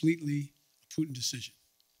 completely a Putin decision.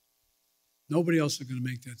 Nobody else is going to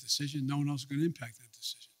make that decision. No one else is going to impact that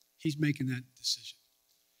decision. He's making that decision.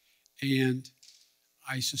 And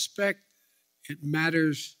I suspect it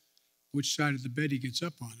matters which side of the bed he gets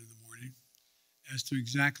up on in the morning as to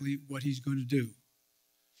exactly what he's going to do.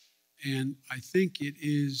 And I think it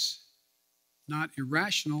is not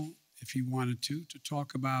irrational, if he wanted to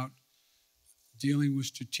talk about dealing with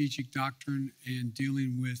strategic doctrine and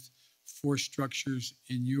dealing with force structures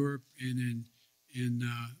in Europe and in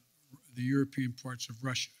the European parts of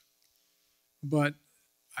Russia. But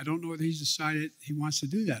I don't know whether he's decided he wants to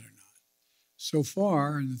do that or not. So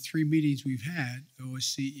far, in the 3 meetings we've had,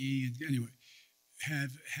 OSCE, and anyway,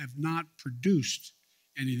 have not produced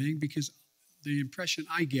anything, because the impression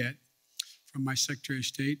I get from my Secretary of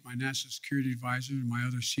State, my National Security Advisor, and my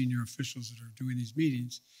other senior officials that are doing these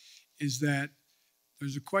meetings is that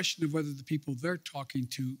there's a question of whether the people they're talking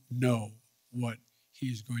to know what he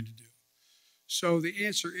is going to do. So the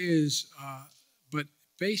answer is, but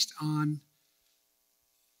based on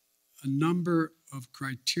a number of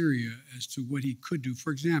criteria as to what he could do.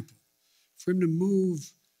 For example, for him to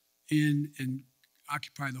move in and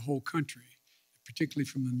occupy the whole country, particularly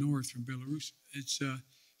from the north, from Belarus,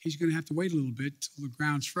 he's going to have to wait a little bit till the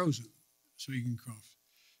ground's frozen so he can cross.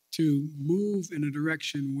 To move in a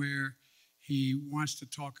direction where he wants to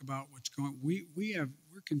talk about what's going. We're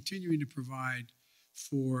continuing to provide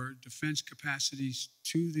for defense capacities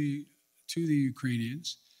to the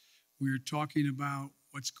Ukrainians. We're talking about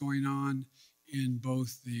what's going on in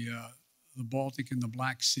both the Baltic and the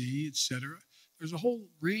Black Sea, et cetera. There's a whole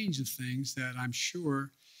range of things that I'm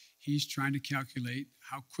sure he's trying to calculate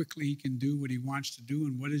how quickly he can do what he wants to do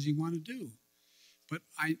and what does he want to do. But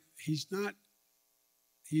he's an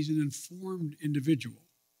informed individual.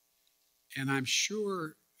 And I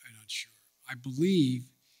believe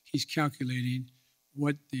he's calculating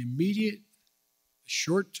what the immediate,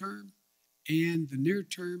 short term, and the near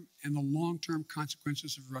term, and the long term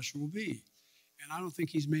consequences of Russia will be. And I don't think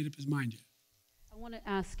he's made up his mind yet. I want to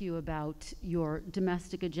ask you about your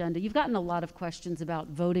domestic agenda. You've gotten a lot of questions about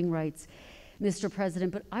voting rights, Mr.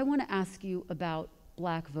 President, but I want to ask you about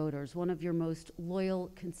black voters, one of your most loyal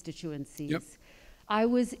constituencies. Yep. I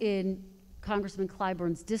was in Congressman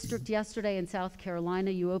Clyburn's district yesterday in South Carolina.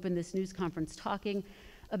 You opened this news conference talking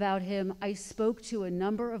about him. I spoke to a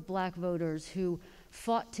number of black voters who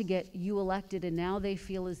fought to get you elected, and now they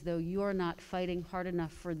feel as though you are not fighting hard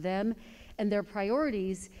enough for them and their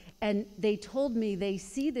priorities. And they told me they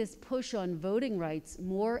see this push on voting rights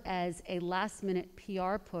more as a last-minute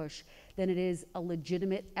PR push than it is a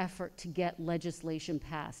legitimate effort to get legislation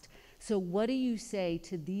passed. So what do you say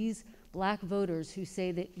to these black voters who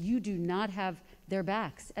say that you do not have their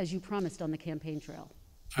backs, as you promised on the campaign trail?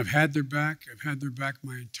 I've had their back. I've had their back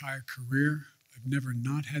my entire career. I've never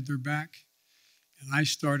not had their back. And I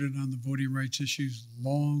started on the voting rights issues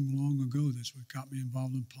long, long ago. That's what got me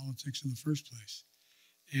involved in politics in the first place.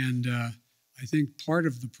 And I think part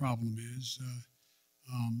of the problem is,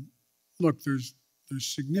 look, there's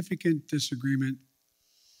significant disagreement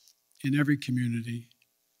in every community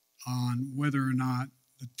on whether or not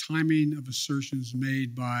the timing of assertions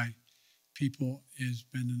made by people has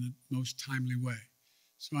been in the most timely way.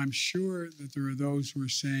 So I'm sure that there are those who are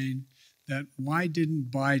saying that why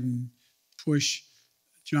didn't Biden push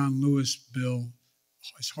John Lewis bill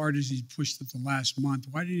as hard as he pushed it the last month?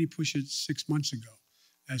 Why didn't he push it 6 months ago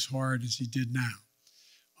as hard as he did now?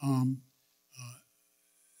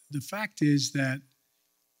 The fact is that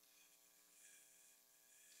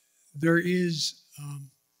there's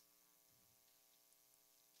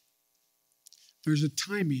a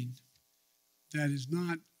timing that is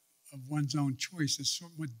not of one's own choice. It's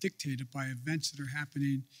somewhat dictated by events that are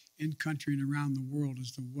happening in country and around the world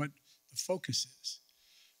as to what the focus is.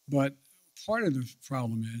 But part of the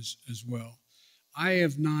problem is, as well, I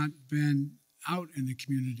have not been out in the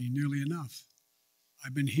community nearly enough.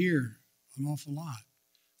 I've been here an awful lot.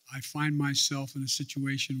 I find myself in a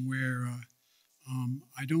situation where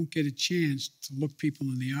I don't get a chance to look people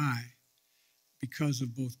in the eye because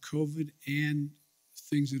of both COVID and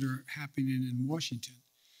things that are happening in Washington,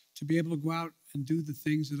 to be able to go out and do the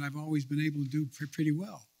things that I've always been able to do pretty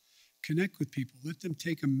well. Connect with people. Let them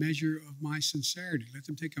take a measure of my sincerity. Let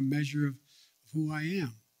them take a measure of who I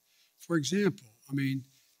am. For example, I mean,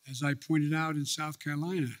 as I pointed out in South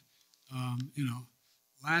Carolina,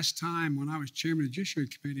 last time when I was chairman of the Judiciary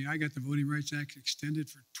Committee, I got the Voting Rights Act extended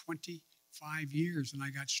for 25 years, and I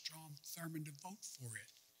got Strom Thurmond to vote for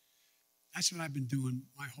it. That's what I've been doing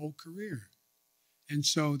my whole career. And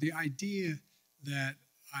so the idea that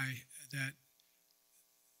I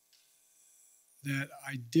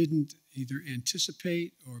didn't either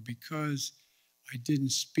anticipate or because I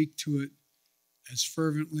didn't speak to it as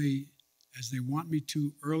fervently as they want me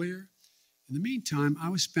to earlier. In the meantime, I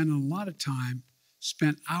was spending a lot of time,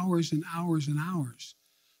 spent hours and hours and hours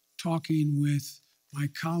talking with my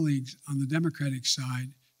colleagues on the Democratic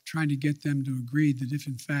side, trying to get them to agree that if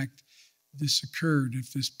in fact this occurred,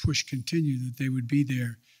 if this push continued, that they would be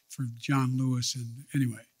there for John Lewis. And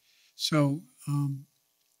anyway, so,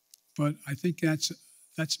 but I think that's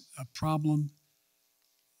a problem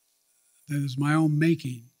that is my own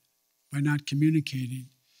making by not communicating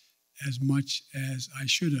as much as I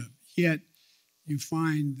should have. Yet you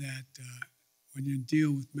find that when you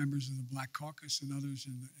deal with members of the Black Caucus and others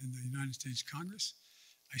in the United States Congress,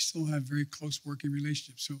 I still have very close working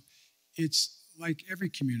relationships. So it's like every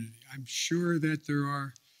community. I'm sure that there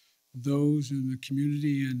are those in the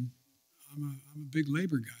community, and I'm a big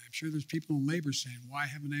labor guy. I'm sure there's people in labor saying, why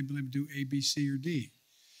haven't I been able to do A, B, C, or D?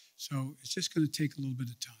 So it's just going to take a little bit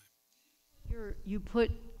of time. You put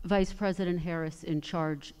Vice President Harris in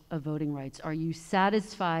charge of voting rights. Are you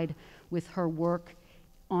satisfied with her work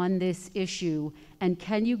on this issue? And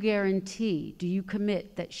can you guarantee, do you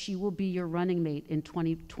commit that she will be your running mate in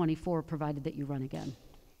 2024, provided that you run again?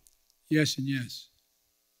 Yes and yes.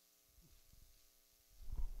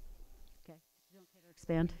 Okay. You don't care to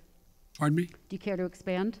expand? Pardon me? Do you care to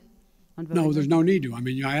expand on voting? No, there's rights? no need to. I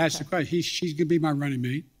mean, I asked the question. She's going to be my running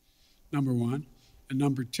mate, number one. And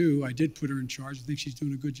number two, I did put her in charge. I think she's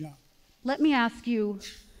doing a good job. Let me ask you,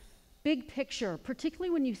 big picture, particularly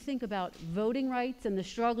when you think about voting rights and the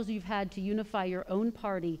struggles you've had to unify your own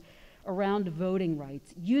party around voting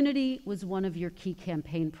rights. Unity was one of your key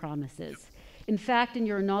campaign promises. In fact, in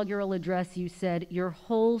your inaugural address, you said your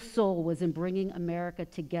whole soul was in bringing America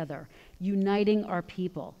together, uniting our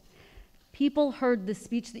people. People heard the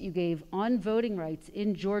speech that you gave on voting rights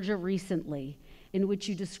in Georgia recently, in which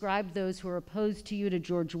you described those who are opposed to you to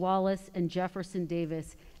George Wallace and Jefferson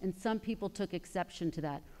Davis, and some people took exception to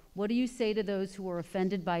that. What do you say to those who were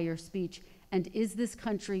offended by your speech, and is this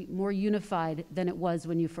country more unified than it was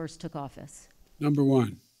when you first took office? Number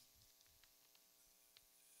one,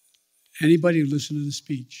 anybody who listened to the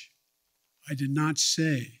speech, I did not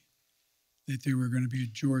say that there were going to be a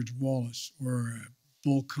George Wallace or a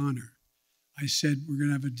Bull Connor. I said we're going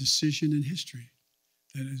to have a decision in history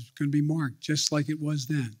that is going to be marked just like it was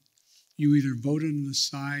then. You either voted on the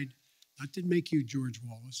side that didn't make you George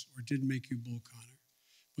Wallace or didn't make you Bull Connor,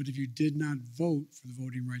 but if you did not vote for the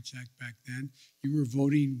Voting Rights Act back then, you were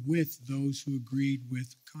voting with those who agreed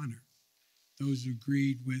with Connor, those who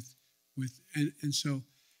agreed with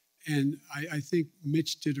and I think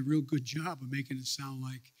Mitch did a real good job of making it sound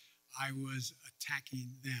like I was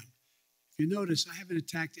attacking them. If you notice, I haven't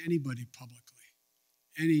attacked anybody publicly,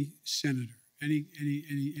 any senator, any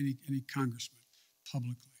congressman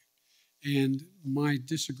publicly. And my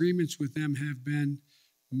disagreements with them have been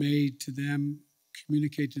made to them,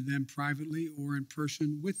 communicated to them privately or in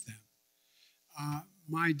person with them.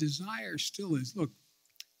 My desire still is, look,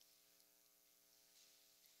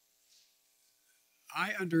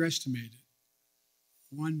 I underestimated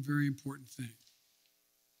one very important thing.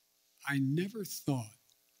 I never thought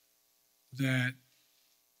that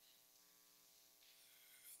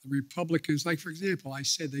the Republicans, like for example, I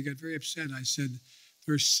said, they got very upset. I said,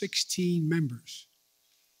 there are 16 members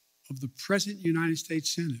of the present United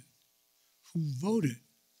States Senate who voted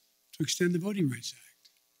to extend the Voting Rights Act.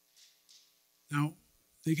 Now,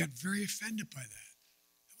 they got very offended by that.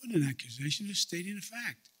 That wasn't an accusation, just stating a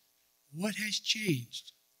fact. What has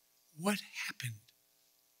changed? What happened?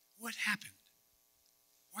 What happened?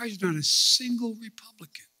 Why is there not a single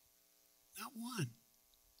Republican? Not one.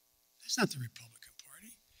 That's not the Republican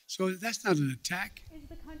Party. So that's not an attack. Is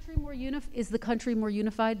the country more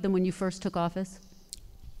unified than when you first took office?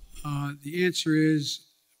 The answer is,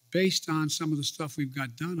 based on some of the stuff we've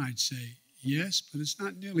got done, I'd say yes, but it's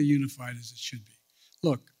not nearly unified as it should be.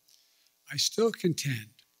 Look, I still contend,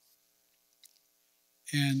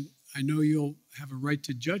 and I know you'll have a right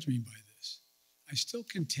to judge me by this, I still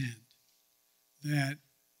contend that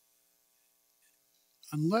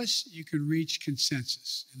unless you can reach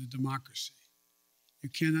consensus in a democracy, you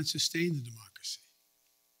cannot sustain the democracy.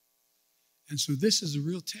 And so this is a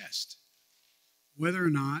real test, whether or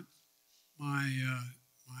not my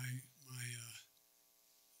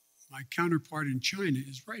counterpart in China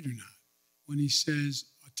is right or not when he says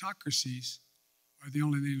autocracies are the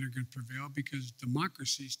only thing that are going to prevail because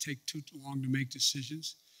democracies take too long to make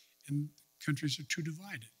decisions and countries are too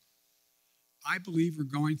divided. I believe we're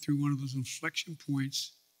going through one of those inflection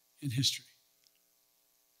points in history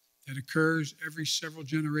that occurs every several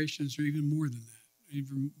generations or even more than that,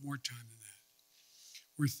 even more time than that,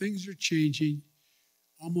 where things are changing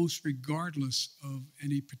almost regardless of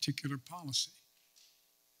any particular policy.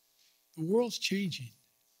 The world's changing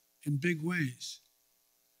in big ways.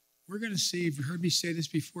 We're going to see, if you heard me say this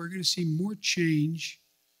before, we're going to see more change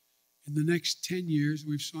in the next 10 years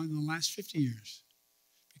than we've seen in the last 50 years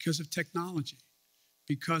because of technology,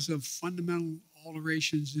 because of fundamental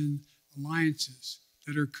alterations in alliances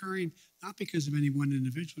that are occurring not because of any one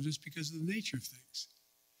individual, just because of the nature of things.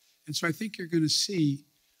 And so I think you're going to see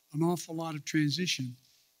an awful lot of transition.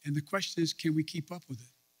 And the question is, can we keep up with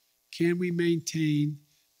it? Can we maintain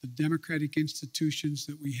the democratic institutions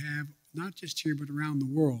that we have, not just here, but around the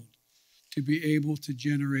world, to be able to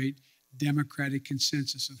generate democratic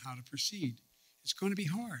consensus on how to proceed? It's going to be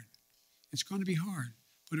hard. It's going to be hard,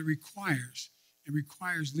 but it requires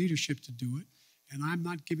leadership to do it. And I'm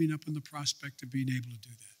not giving up on the prospect of being able to do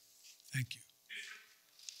that. Thank you.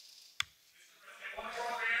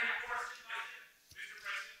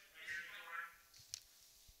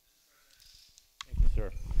 Thank you,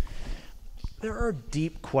 sir. There are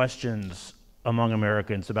deep questions among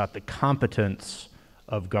Americans about the competence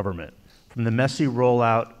of government, from the messy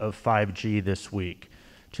rollout of 5G this week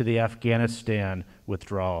to the Afghanistan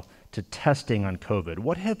withdrawal to testing on COVID.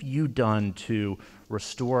 What have you done to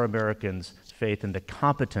restore Americans' faith in the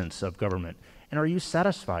competence of government? And are you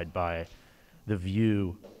satisfied by the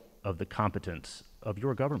view of the competence of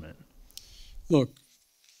your government? Look,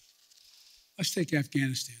 let's take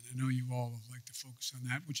Afghanistan. I know you all would like to focus on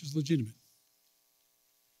that, which is legitimate.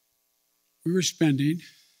 We were spending $1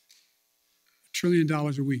 trillion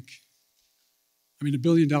a week. $1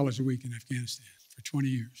 billion a week in Afghanistan for 20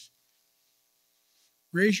 years.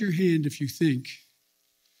 Raise your hand if you think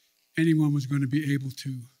anyone was going to be able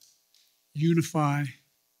to unify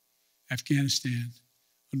Afghanistan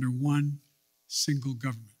under one single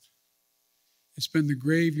government. It's been the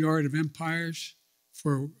graveyard of empires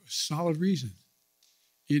for a solid reason.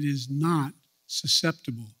 It is not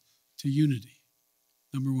susceptible to unity,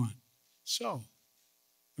 number one. So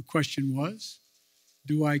the question was,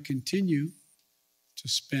 do I continue to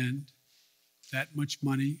spend that much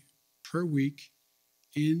money per week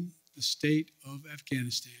in the state of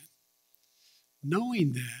Afghanistan,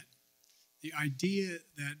 knowing that the idea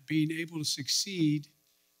that being able to succeed,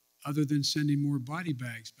 other than sending more body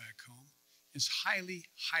bags back home, is highly,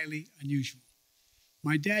 highly unusual.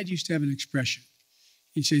 My dad used to have an expression.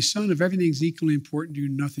 He'd say, son, if everything's equally important to you,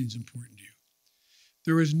 nothing's important to you.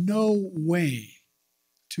 There is no way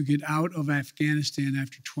to get out of Afghanistan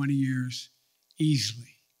after 20 years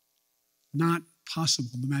easily. Not possible,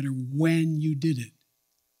 no matter when you did it.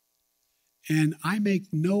 And I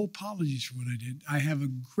make no apologies for what I did. I have a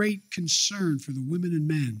great concern for the women and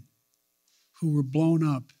men who were blown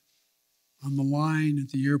up on the line at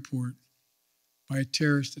the airport by a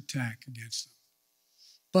terrorist attack against them.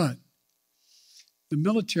 But the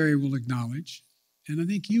military will acknowledge, and I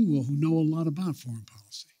think you will, who know a lot about foreign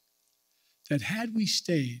policy, that had we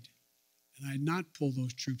stayed and I had not pulled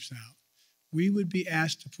those troops out, we would be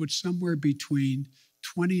asked to put somewhere between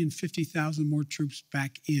 20 and 50,000 more troops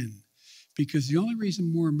back in, because the only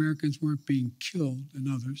reason more Americans weren't being killed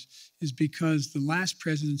than others is because the last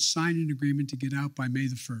president signed an agreement to get out by May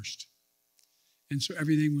the 1st. And so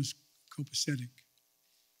everything was copacetic.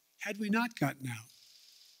 Had we not gotten out,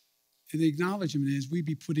 and the acknowledgement is we'd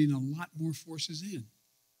be putting a lot more forces in.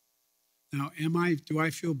 Now, do I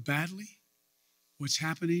feel badly what's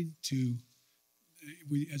happening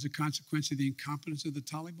as a consequence of the incompetence of the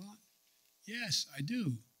Taliban? Yes, I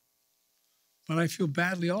do. But I feel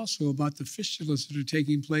badly also about the fistulas that are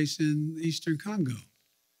taking place in Eastern Congo.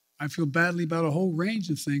 I feel badly about a whole range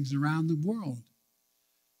of things around the world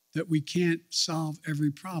that we can't solve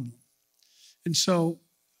every problem. And so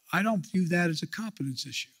I don't view that as a competence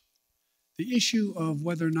issue. The issue of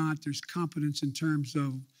whether or not there's competence in terms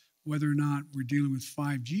of whether or not we're dealing with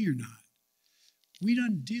 5G or not, we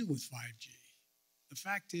don't deal with 5G. The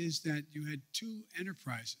fact is that you had two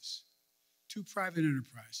private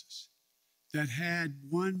enterprises, that had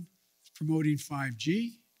one promoting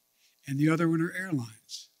 5G and the other one are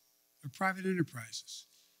airlines. They're private enterprises.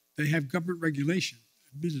 They have government regulation,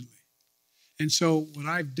 admittedly. And so what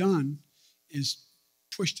I've done is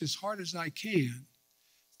pushed as hard as I can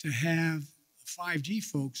to have 5G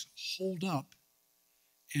folks hold up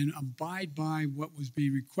and abide by what was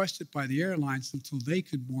being requested by the airlines until they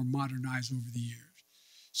could more modernize over the years,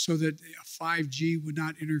 so that 5G would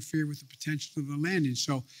not interfere with the potential of the landing.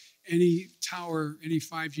 So any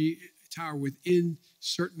 5G tower within a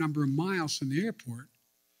certain number of miles from the airport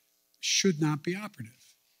should not be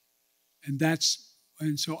operative. And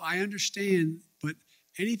so I understand, but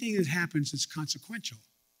anything that happens that's consequential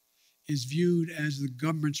is viewed as the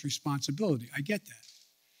government's responsibility. I get that.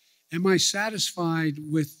 Am I satisfied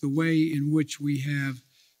with the way in which we have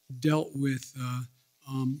dealt with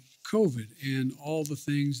COVID and all the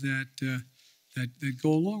things that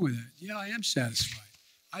go along with that? Yeah, I am satisfied.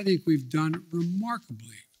 I think we've done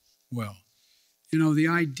remarkably well. You know, the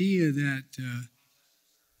idea that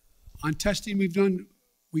on testing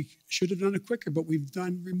we should have done it quicker, but we've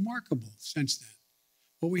done remarkable since then.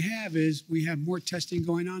 What we have more testing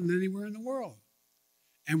going on than anywhere in the world.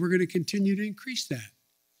 And we're going to continue to increase that.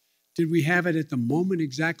 Did we have it at the moment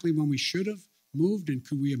exactly when we should have moved, and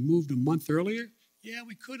could we have moved a month earlier? Yeah,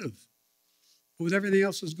 we could have. But with everything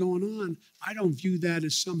else that's going on, I don't view that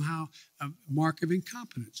as somehow a mark of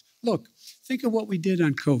incompetence. Look, think of what we did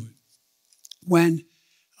on COVID. When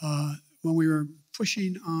we were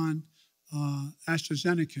pushing on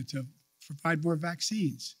AstraZeneca to provide more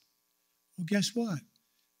vaccines. Well, guess what?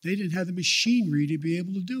 They didn't have the machinery to be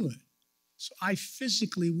able to do it. So I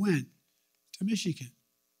physically went to Michigan,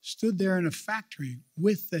 stood there in a factory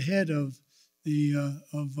with the head of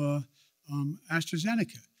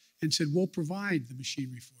AstraZeneca and said, we'll provide the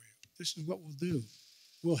machinery for you. This is what we'll do.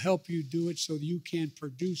 We'll help you do it so that you can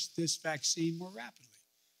produce this vaccine more rapidly.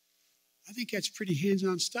 I think that's pretty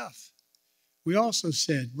hands-on stuff. We also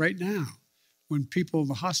said right now, when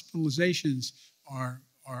the hospitalizations are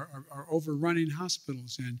overrunning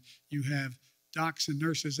hospitals and you have docs and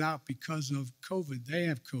nurses out because of COVID, they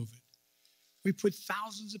have COVID. We put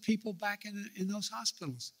thousands of people back in those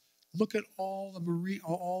hospitals. Look at all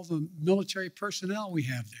the military personnel we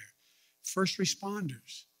have there, first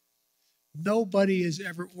responders. Nobody has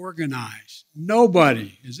ever organized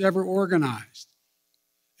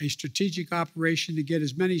a strategic operation to get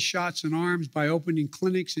as many shots in arms by opening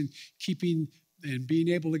clinics and being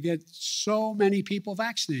able to get so many people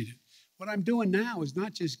vaccinated. What I'm doing now is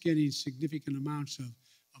not just getting significant amounts of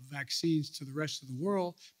vaccines to the rest of the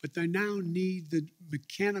world, but they now need the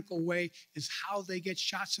mechanical way is how they get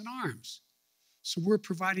shots in arms. So we're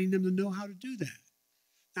providing them to know how to do that.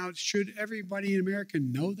 Now, should everybody in America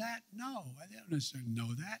know that? No, they don't necessarily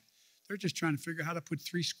know that. They're just trying to figure out how to put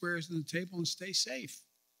 3 squares on the table and stay safe.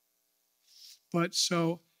 But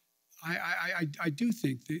so I do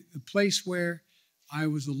think the place where I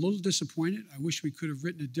was a little disappointed, I wish we could have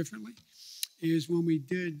written it differently, is when we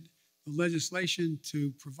did the legislation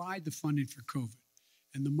to provide the funding for COVID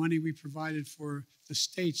and the money we provided for the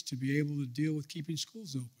states to be able to deal with keeping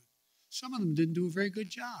schools open. Some of them didn't do a very good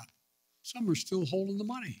job. Some are still holding the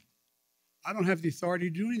money. I don't have the authority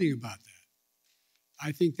to do anything about that.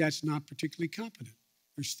 I think that's not particularly competent.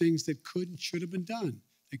 There's things that could and should have been done.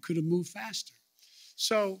 They could have moved faster.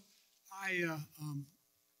 So I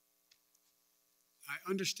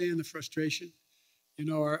understand the frustration. You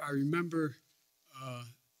know, I remember, I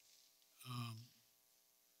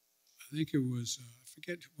think it was, I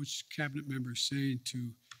forget which cabinet member saying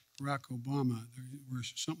to Barack Obama, where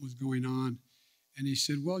something was going on, and he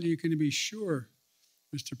said, well, you're going to be sure,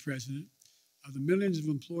 Mr. President, of the millions of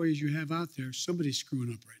employees you have out there, somebody's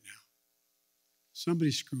screwing up right now.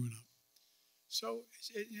 Somebody's screwing up. So,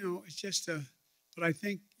 it's just but I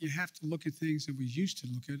think you have to look at things that we used to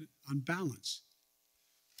look at on balance.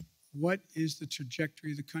 What is the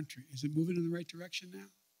trajectory of the country? Is it moving in the right direction now?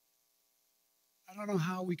 I don't know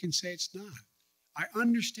how we can say it's not. I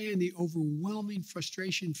understand the overwhelming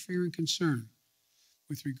frustration, fear, and concern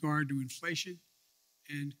with regard to inflation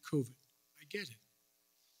and COVID. I get it.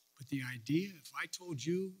 But the idea, if I told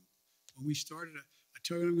you when we started, I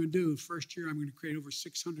tell you what I'm going to do, first year I'm going to create over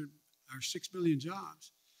 6 million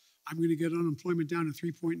jobs. I'm going to get unemployment down to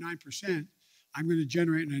 3.9%. I'm going to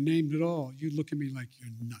generate, and I named it all. You'd look at me like you're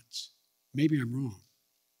nuts. Maybe I'm wrong.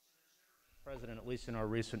 President, at least in our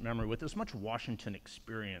recent memory, with as much Washington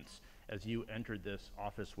experience as you entered this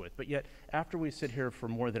office with, but yet after we sit here for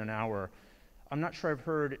more than an hour, I'm not sure I've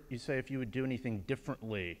heard you say if you would do anything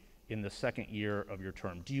differently in the second year of your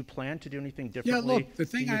term. Do you plan to do anything differently? Yeah, look, the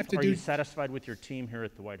thing I have to do... Are you satisfied with your team here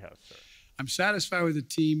at the White House, sir? I'm satisfied with the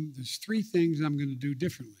team. There's 3 things I'm going to do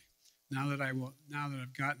differently now that I've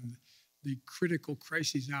gotten the critical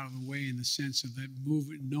crises out of the way in the sense of that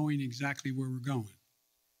movement, knowing exactly where we're going.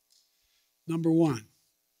 Number 1,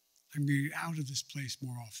 I'm going to get out of this place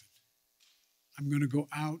more often. I'm going to go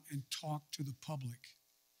out and talk to the public.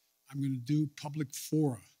 I'm going to do public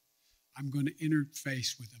fora. I'm going to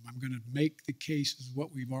interface with them. I'm going to make the case as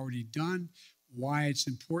what we've already done, why it's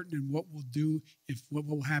important, and what we'll do what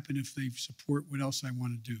will happen if they support what else I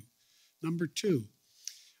want to do. Number 2,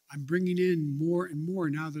 I'm bringing in more and more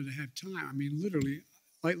now that I have time. I mean, literally,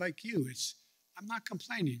 like you, I'm not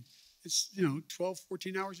complaining. It's, 12,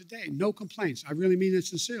 14 hours a day, no complaints. I really mean that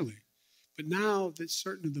sincerely. But now that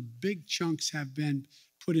certain of the big chunks have been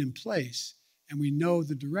put in place and we know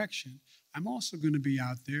the direction, I'm also going to be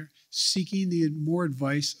out there seeking the more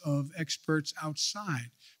advice of experts outside,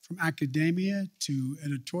 from academia to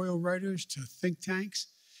editorial writers to think tanks,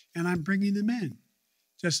 and I'm bringing them in,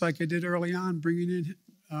 just like I did early on, bringing in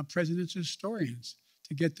presidential historians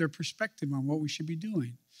to get their perspective on what we should be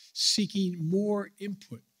doing, seeking more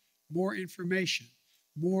input, more information,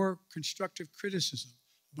 more constructive criticism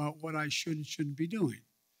about what I should and shouldn't be doing.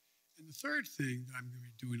 And the third thing that I'm going to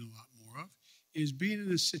be doing a lot more of is being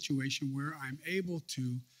in a situation where I'm able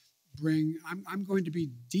to I'm going to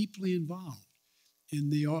be deeply involved in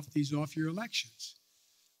these off-year elections.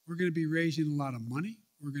 We're going to be raising a lot of money.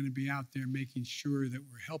 We're going to be out there making sure that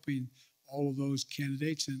we're helping all of those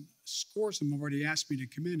candidates, and scores of them have already asked me to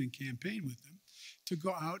come in and campaign with them, to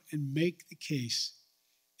go out and make the case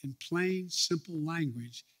in plain, simple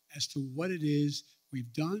language as to what it is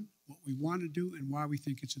we've done, what we want to do, and why we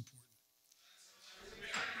think it's important.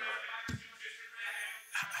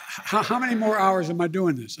 How many more hours am I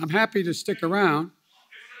doing this? I'm happy to stick around.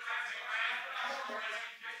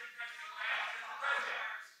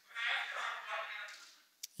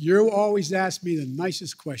 You always ask me the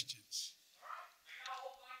nicest questions.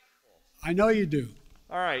 I know you do.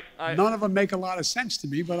 All right. None of them make a lot of sense to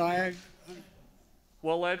me, but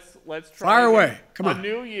Well, let's try. Fire away. Come on. A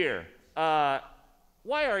new year. Why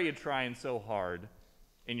are you trying so hard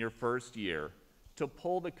in your first year to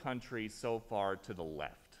pull the country so far to the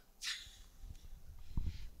left?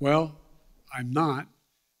 Well, I'm not.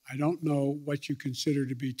 I don't know what you consider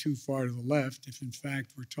to be too far to the left. If in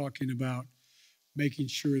fact we're talking about making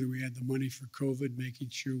sure that we had the money for COVID, making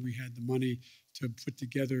sure we had the money to put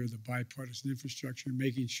together the bipartisan infrastructure,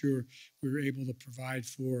 making sure we were able to provide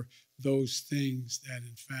for those things that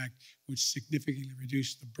in fact would significantly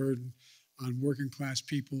reduce the burden on working class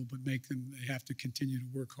people, but they have to continue to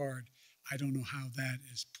work hard. I don't know how that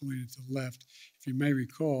is pulling it to the left. If you may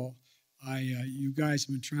recall, you guys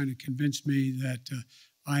have been trying to convince me that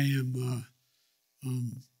I am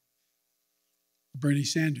Bernie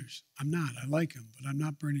Sanders. I'm not. I like him, but I'm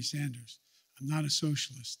not Bernie Sanders. I'm not a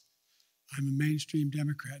socialist. I'm a mainstream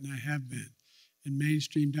Democrat, and I have been. And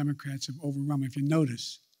mainstream Democrats have overwhelmed me. If you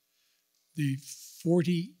notice, the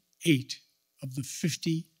 48 of the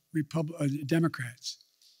 50 Democrats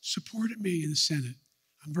supported me in the Senate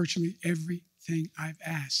on virtually everything I've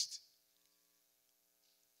asked.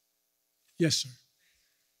 Yes, sir.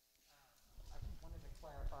 I wanted to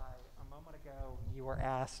clarify. A moment ago, you were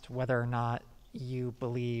asked whether or not you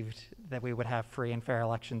believed that we would have free and fair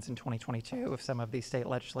elections in 2022 if some of these state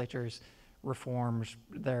legislatures reformed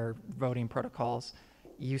their voting protocols.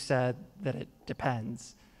 You said that it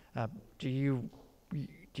depends. Do you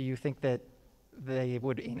think that they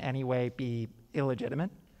would in any way be illegitimate?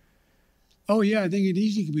 Oh, yeah, I think it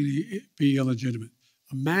easily could be illegitimate.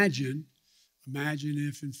 Imagine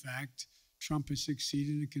if, in fact, Trump has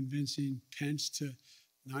succeeded in convincing Pence to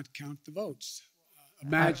not count the votes.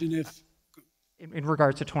 Imagine if... In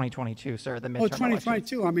regards to 2022, sir, the midterm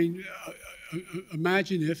 2022. elections. I mean,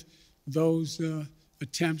 imagine if those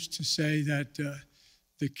attempts to say that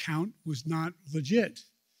the count was not legit.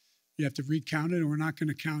 You have to recount it, and we're not going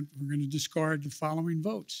to count. We're going to discard the following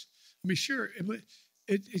votes. I mean, sure,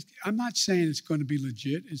 I'm not saying it's going to be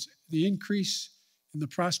legit. It's the increase in the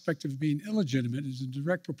prospect of being illegitimate is in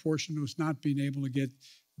direct proportion to us not being able to get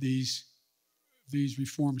these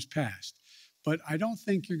reforms passed. But I don't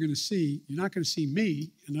think you're not going to see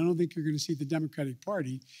me, and I don't think you're going to see the Democratic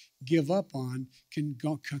Party give up on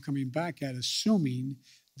coming back at assuming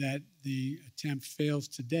that the attempt fails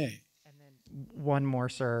today. One more,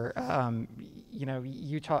 sir. You know,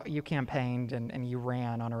 you campaigned and you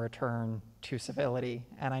ran on a return to civility,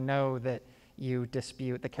 and I know that you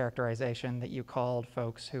dispute the characterization that you called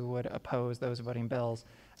folks who would oppose those voting bills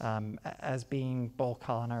as being Bull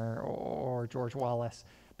Connor or George Wallace,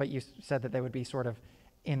 but you said that they would be sort of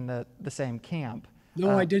in the same camp.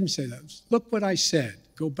 No, I didn't say that. Look what I said.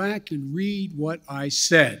 Go back and read what I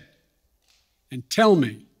said and tell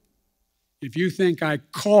me if you think I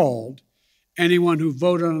called anyone who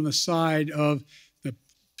voted on the side of the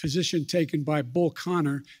position taken by Bull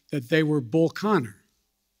Connor that they were Bull Connor.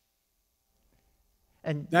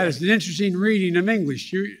 And that is an interesting reading of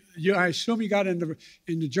English. I assume you got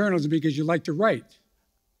into journalism because you like to write.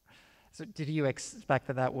 So did you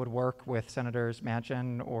expect that would work with Senators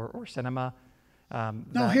Manchin or Sinema?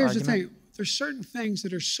 No, here's the thing. There's certain things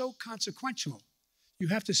that are so consequential. You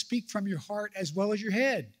have to speak from your heart as well as your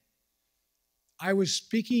head. I was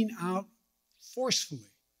speaking out forcefully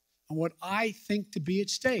on what I think to be at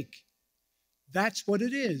stake. That's what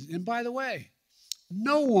it is. And by the way,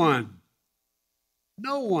 no one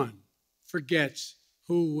forgets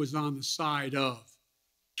who was on the side of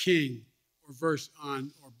King or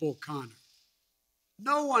Bull Connor.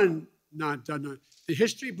 No one not done that. The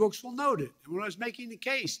history books will note it. And when I was making the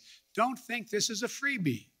case, don't think this is a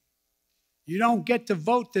freebie. You don't get to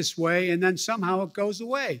vote this way and then somehow it goes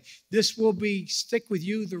away. This will stick with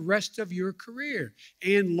you the rest of your career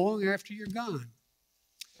and long after you're gone.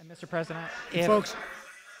 And Mr. President, folks,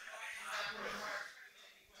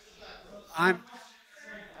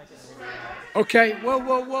 okay,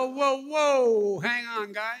 whoa. Hang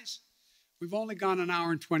on, guys. We've only gone an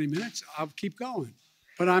hour and 20 minutes. I'll keep going.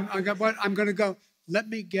 But I'm going to go. Let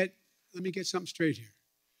me get something straight here.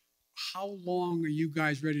 How long are you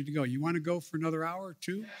guys ready to go? You want to go for another hour or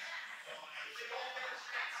two?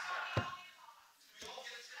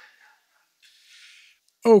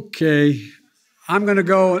 Okay. I'm going to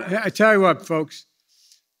go. I tell you what, folks.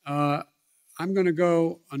 I'm going to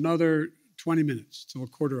go another 20 minutes till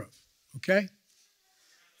 1:15. Okay?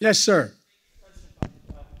 Yes, sir.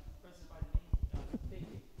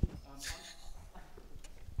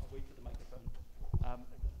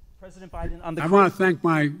 President Biden on the. I want to thank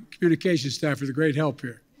my communications staff for the great help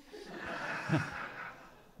here.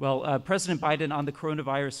 Well, President Biden, on the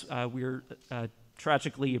coronavirus, we're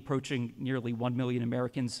tragically approaching nearly 1 million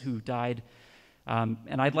Americans who died.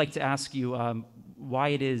 And I'd like to ask you why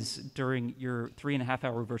it is during your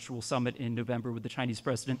 3.5-hour virtual summit in November with the Chinese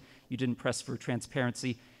president you didn't press for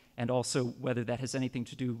transparency, and also whether that has anything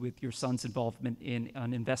to do with your son's involvement in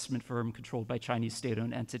an investment firm controlled by Chinese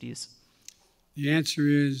state-owned entities. The answer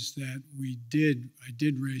is that I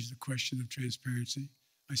did raise the question of transparency.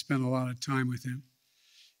 I spent a lot of time with him.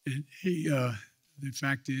 And the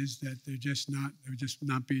fact is that they're just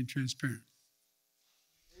not being transparent.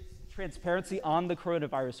 Transparency on the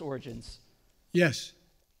coronavirus origins. Yes.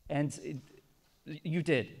 And you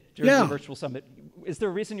did during the virtual summit. Is there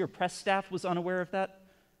a reason your press staff was unaware of that?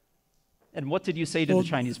 And what did you say to the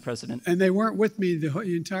Chinese president? And they weren't with me the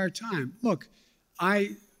entire time. Look,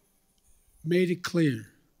 I made it clear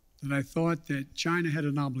that I thought that China had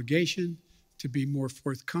an obligation to be more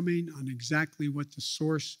forthcoming on exactly what the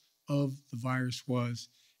source of the virus was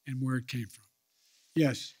and where it came from.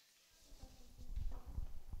 Yes.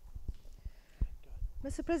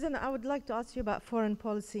 Mr. President, I would like to ask you about foreign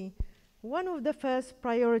policy. One of the first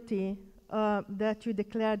priority that you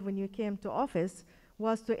declared when you came to office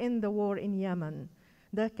was to end the war in Yemen,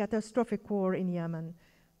 the catastrophic war in Yemen.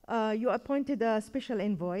 You appointed a special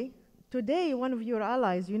envoy. Today, one of your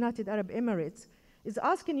allies, United Arab Emirates, is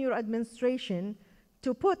asking your administration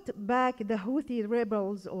to put back the Houthi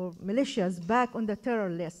rebels or militias back on the terror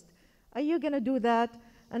list. Are you going to do that?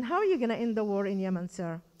 And how are you going to end the war in Yemen,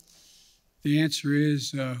 sir? The answer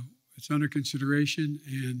is it's under consideration,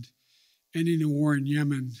 and ending a war in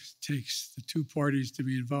Yemen takes the two parties to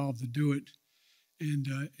be involved to do it, and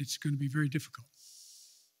it's going to be very difficult.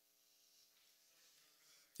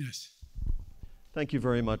 Yes. Thank you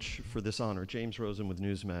very much for this honor. James Rosen with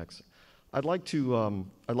Newsmax. I'd like to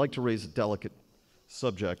raise a delicate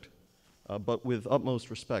subject but with utmost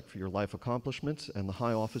respect for your life accomplishments and the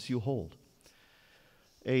high office you hold.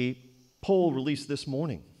 A poll released this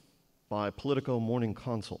morning by Politico Morning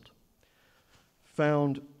Consult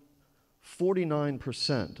found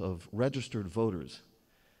 49% of registered voters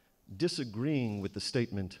disagreeing with the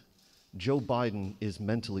statement, Joe Biden is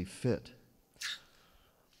mentally fit.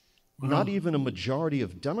 Not even a majority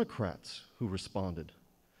of Democrats who responded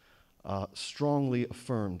strongly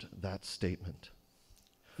affirmed that statement.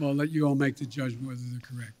 Well, I'll let you all make the judgment whether they're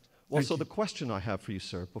correct. Well, so the question I have for you,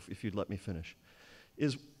 sir, if you'd let me finish,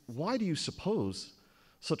 is why do you suppose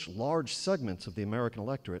such large segments of the American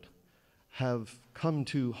electorate have come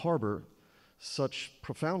to harbor such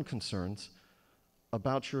profound concerns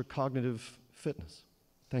about your cognitive fitness?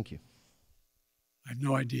 Thank you. I have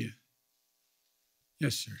no idea.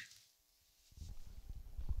 Yes, sir.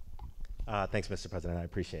 Thanks, Mr. President. I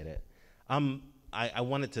appreciate it. I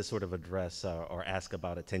wanted to sort of address or ask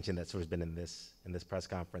about a tension that's sort of been in this press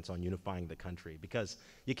conference on unifying the country, because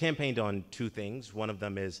you campaigned on two things. One of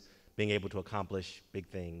them is being able to accomplish big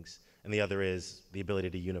things, and the other is the ability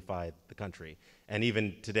to unify the country. And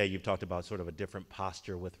even today, you've talked about sort of a different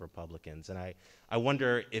posture with Republicans. And I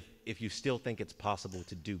wonder if you still think it's possible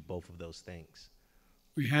to do both of those things.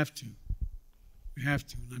 We have to. We have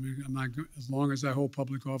to. I mean, as long as I hold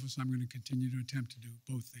public office, I'm going to continue to attempt to do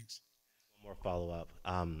both things. One more follow-up.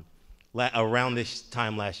 Around this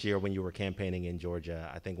time last year when you were campaigning in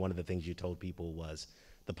Georgia, I think one of the things you told people was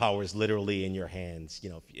the power is literally in your hands. You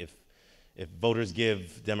know, if voters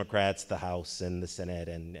give Democrats the House and the Senate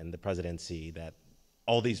and the presidency, that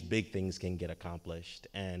all these big things can get accomplished.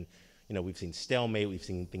 And, you know, we've seen stalemate, we've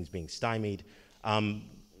seen things being stymied.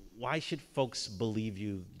 Why should folks believe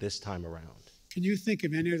you this time around? Can you think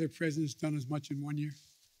of any other president that's done as much in 1 year?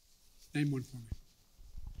 Name one for me.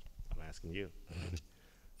 I'm asking you.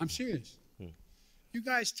 I'm serious. You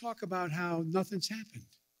guys talk about how nothing's happened.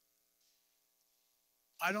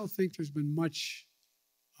 I don't think there's been much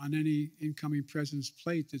on any incoming president's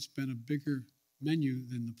plate that's been a bigger menu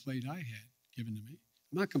than the plate I had given to me.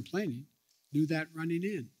 I'm not complaining. Knew that running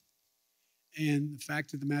in. And the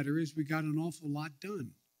fact of the matter is we got an awful lot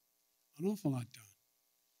done. An awful lot done.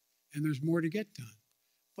 And there's more to get done.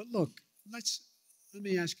 But look, let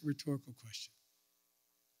me ask a rhetorical question.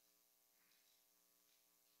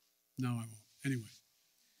 No, I won't. Anyway.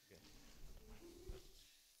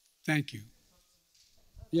 Thank you.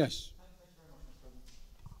 Yes.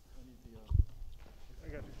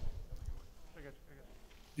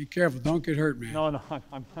 Be careful. Don't get hurt, man. No,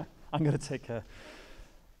 I'm going to take care.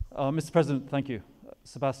 Mr. President, thank you.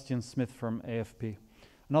 Sebastian Smith from AFP.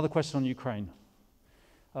 Another question on Ukraine.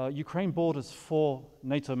 Ukraine borders 4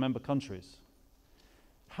 NATO member countries.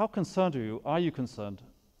 How concerned are you concerned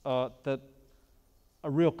that a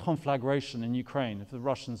real conflagration in Ukraine, if the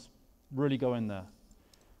Russians really go in there,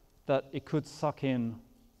 that it could suck in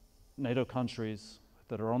NATO countries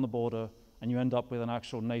that are on the border and you end up with an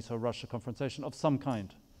actual NATO-Russia confrontation of some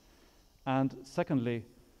kind? And secondly,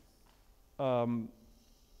 are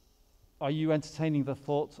you entertaining the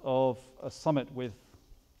thought of a summit with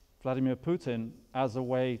Vladimir Putin as a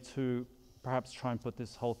way to perhaps try and put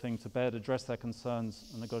this whole thing to bed, address their concerns,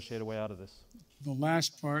 and negotiate a way out of this? The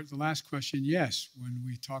last part, the last question, yes. When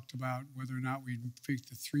we talked about whether or not we'd pick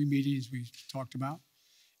the 3 meetings we talked about,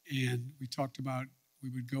 and we talked about we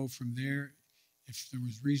would go from there if there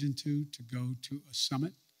was reason to go to a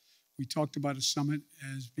summit. We talked about a summit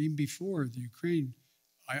as being before the Ukraine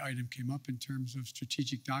item came up in terms of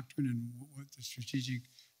strategic doctrine and what the strategic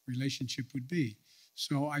relationship would be.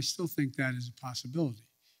 So I still think that is a possibility,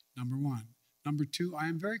 number one. Number two, I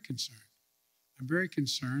am very concerned. I'm very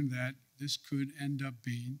concerned that this could end up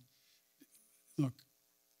being, look,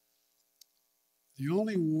 the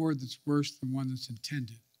only war that's worse than one that's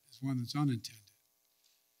intended is one that's unintended.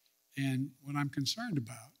 And what I'm concerned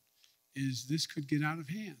about is this could get out of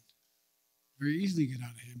hand, very easily get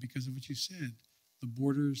out of hand because of what you said, the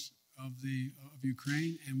borders of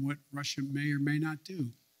Ukraine and what Russia may or may not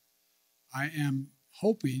do. I am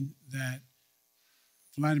hoping that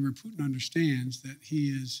Vladimir Putin understands that he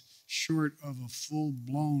is short of a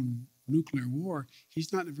full-blown nuclear war.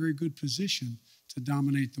 He's not in a very good position to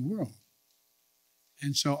dominate the world.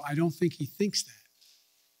 And so I don't think he thinks that.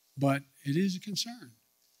 But it is a concern.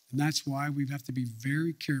 And that's why we have to be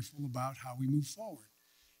very careful about how we move forward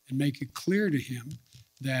and make it clear to him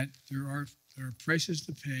that there are prices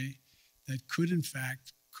to pay that could, in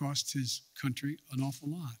fact, cost his country an awful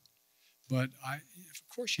lot. But of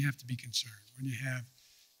course you have to be concerned when you have,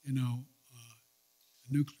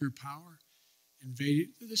 nuclear power invaded.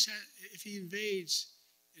 If he invades,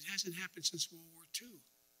 it hasn't happened since World War II.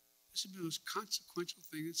 This has been the most consequential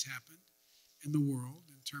thing that's happened in the world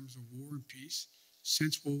in terms of war and peace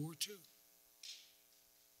since World War II.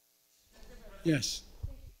 Yes.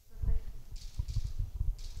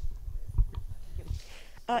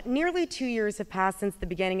 Nearly 2 years have passed since the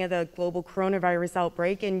beginning of the global coronavirus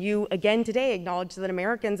outbreak, and you again today acknowledge that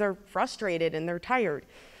Americans are frustrated and they're tired.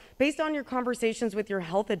 Based on your conversations with your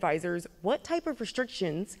health advisors, what type of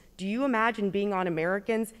restrictions do you imagine being on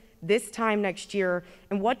Americans this time next year,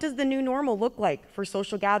 and what does the new normal look like for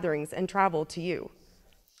social gatherings and travel to you?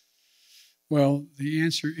 Well, the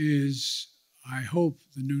answer is, I hope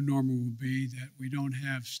the new normal will be that we don't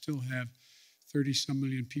still have 30-some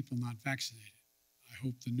million people not vaccinated. I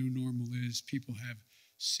hope the new normal is people have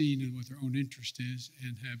seen what their own interest is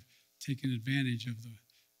and have taken advantage of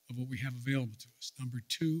what we have available to us. Number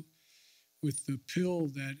two, with the pill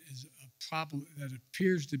that is a problem that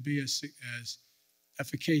appears to be as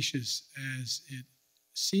efficacious as it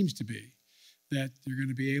seems to be, that you're going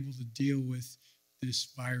to be able to deal with this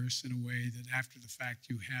virus in a way that after the fact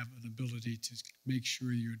you have an ability to make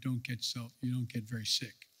sure you don't get very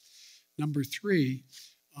sick. Number three,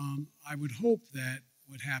 I would hope that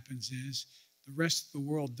what happens is the rest of the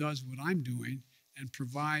world does what I'm doing and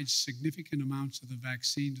provides significant amounts of the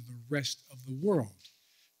vaccine to the rest of the world,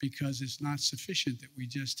 because it's not sufficient that we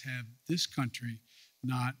just have this country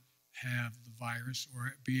not have the virus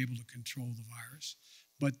or be able to control the virus,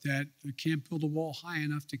 but that we can't build a wall high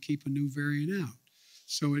enough to keep a new variant out.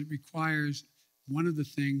 So it requires one of the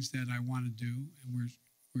things that I want to do, and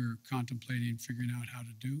we're contemplating figuring out how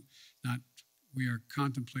to do, we are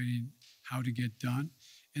contemplating how to get done,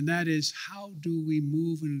 and that is how do we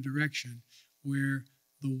move in a direction where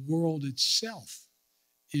the world itself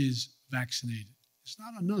is vaccinated. It's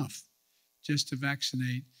not enough just to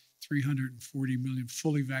vaccinate 340 million,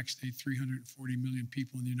 fully vaccinate 340 million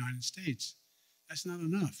people in the United States. That's not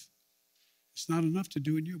enough. It's not enough to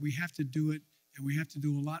do it here. We have to do it, and we have to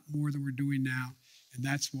do a lot more than we're doing now, and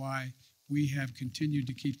that's why we have continued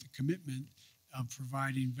to keep the commitment of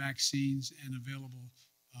providing vaccines and available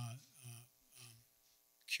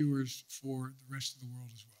cures for the rest of the world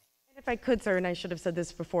as well. And if I could, sir, and I should have said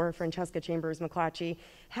this before, Francesca Chambers McClatchy,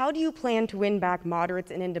 how do you plan to win back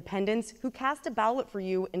moderates and independents who cast a ballot for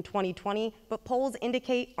you in 2020, but polls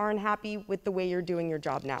indicate aren't happy with the way you're doing your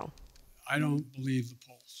job now? I don't believe the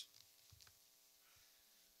polls.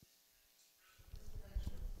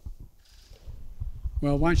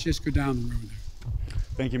 Well, why don't you just go down the road there?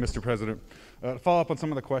 Thank you, Mr. President. To follow up on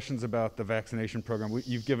some of the questions about the vaccination program,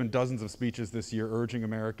 you've given dozens of speeches this year urging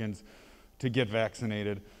Americans to get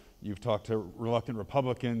vaccinated. You've talked to reluctant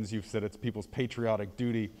Republicans. You've said it's people's patriotic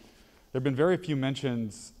duty. There have been very few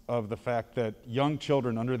mentions of the fact that young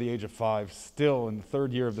children under the age of 5, still in the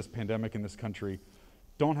third year of this pandemic in this country,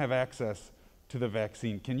 don't have access to the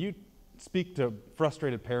vaccine. Can you speak to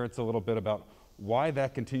frustrated parents a little bit about why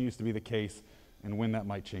that continues to be the case and when that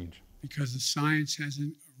might change? Because the science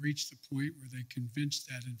hasn't reached the point where they're convinced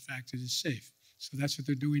that, in fact, it is safe. So that's what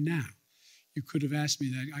they're doing now. You could have asked me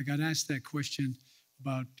that. I got asked that question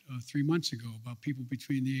about 3 months ago about people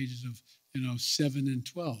between the ages of 7 and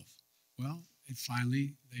 12. Well,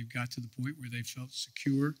 they've got to the point where they felt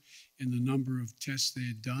secure in the number of tests they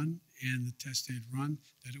had done and the tests they had run,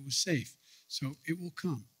 that it was safe. So it will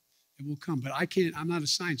come. It will come. But I'm not a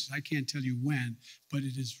scientist. I can't tell you when, but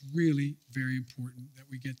it is really very important that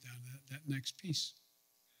we get down to that next piece.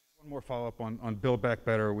 One more follow-up on Build Back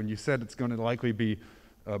Better. When you said it's going to likely be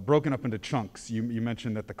broken up into chunks, you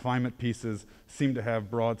mentioned that the climate pieces seem to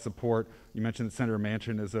have broad support. You mentioned that Senator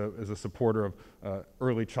Manchin is a supporter of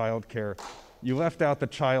early child care. You left out the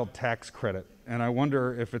child tax credit, and I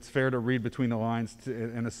wonder if it's fair to read between the lines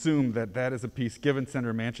and assume that that is a piece, given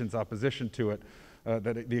Senator Manchin's opposition to it,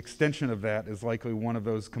 that the extension of that is likely one of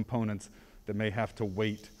those components that may have to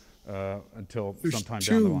wait until sometime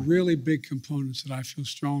down the line. There's two really big components that I feel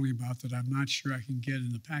strongly about that I'm not sure I can get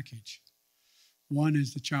in the package. One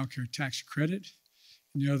is the child care tax credit,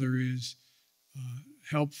 and the other is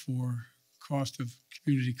help for cost of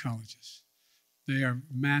community colleges. They are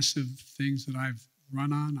massive things that I've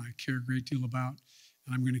run on, I care a great deal about,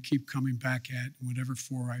 and I'm going to keep coming back at whatever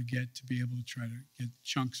floor I get to be able to try to get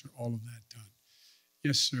chunks or all of that done.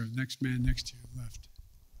 Yes, sir. Next man next to you, left.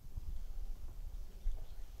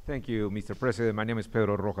 Thank you, Mr. President. My name is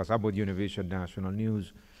Pedro Rojas. I'm with Univision National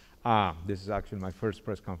News. This is actually my first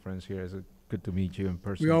press conference here. It's good to meet you in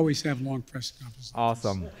person. We always have long press conferences.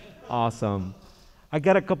 Awesome. Awesome. I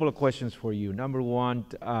got a couple of questions for you. Number one,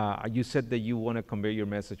 you said that you want to convey your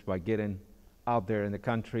message by getting out there in the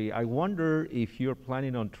country. I wonder if you're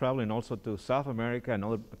planning on traveling also to South America and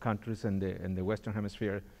other countries in the Western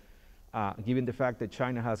Hemisphere, given the fact that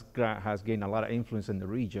China has gained a lot of influence in the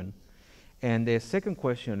region. And the second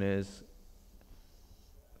question is,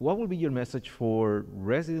 what will be your message for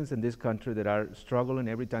residents in this country that are struggling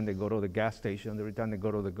every time they go to the gas station, every time they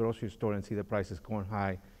go to the grocery store and see the prices going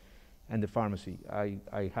high, and the pharmacy?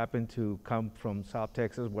 I happen to come from South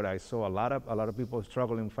Texas, where I saw a lot of people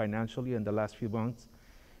struggling financially in the last few months,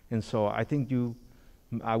 and so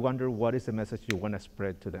I wonder what is the message you want to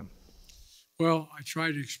spread to them? Well, I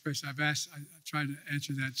try to express, I tried to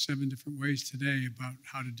answer that 7 different ways today about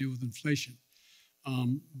how to deal with inflation.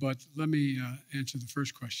 But let me answer the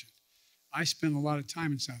first question. I spent a lot of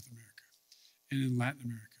time in South America and in Latin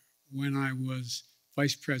America. When I was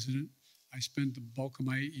vice president, I spent the bulk of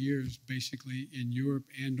my 8 years basically in Europe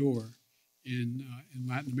and/or in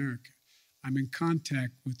Latin America. I'm in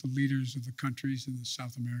contact with the leaders of the countries in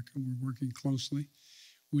South America. We're working closely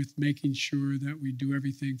with making sure that we do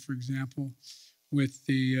everything, for example, with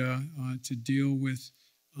to deal with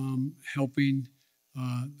helping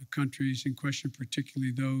the countries in question,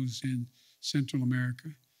 particularly those in Central America,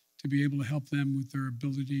 to be able to help them with their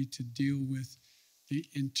ability to deal with the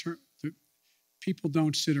people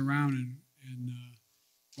don't sit around in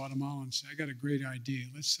Guatemala and say, I got a great idea.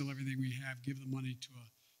 Let's sell everything we have, give the money to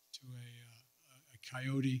a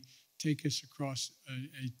coyote, take us across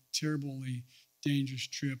a terribly dangerous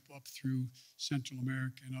trip up through Central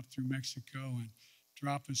America and up through Mexico and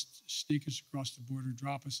sneak us across the border,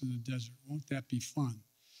 drop us in the desert. Won't that be fun?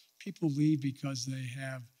 People leave because they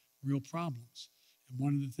have real problems. And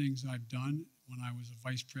one of the things I've done when I was a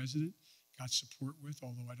vice president, got support with,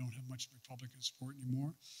 although I don't have much Republican support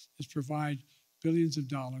anymore, is provide billions of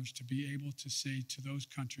dollars to be able to say to those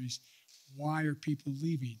countries, why are people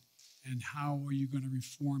leaving? And how are you going to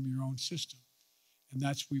reform your own system? And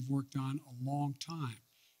that's we've worked on a long time.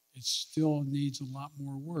 It still needs a lot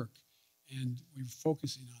more work, and we're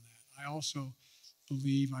focusing on that. I also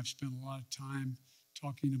believe I've spent a lot of time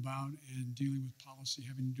talking about and dealing with policy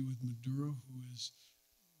having to do with Maduro, who is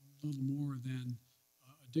a little more than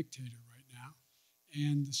a dictator right now,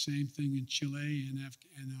 and the same thing in Chile and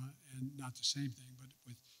not the same thing, but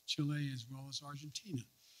with Chile as well as Argentina.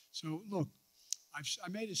 So look, I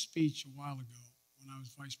made a speech a while ago when I was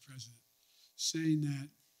vice president saying that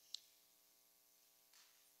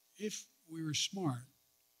if we were smart,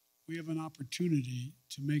 we have an opportunity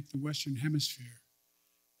to make the Western Hemisphere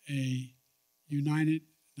a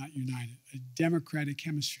democratic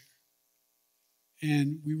hemisphere.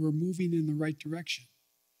 And we were moving in the right direction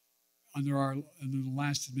under the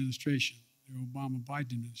last administration, the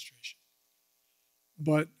Obama-Biden administration.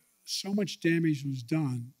 But so much damage was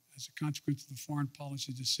done as a consequence of the foreign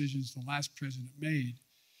policy decisions the last president made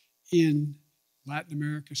in Latin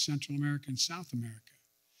America, Central America, and South America,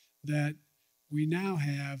 that we now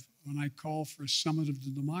have, when I call for a summit of the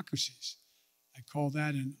democracies, I call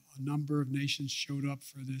that, and a number of nations showed up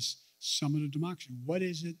for this summit of democracy. What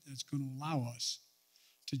is it that's going to allow us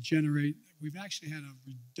to generate? We've actually had a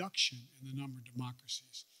reduction in the number of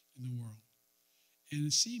democracies in the world. And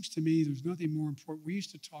it seems to me there's nothing more important. We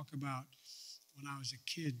used to talk about, when I was a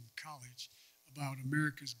kid in college, about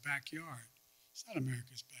America's backyard. It's not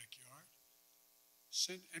America's backyard.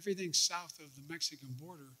 Everything south of the Mexican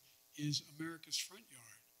border is America's front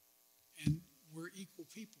yard. And we're equal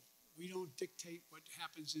people. We don't dictate what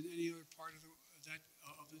happens in any other part of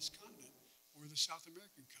this continent or the South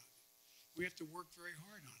American continent. We have to work very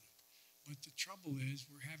hard on it. But the trouble is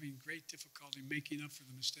we're having great difficulty making up for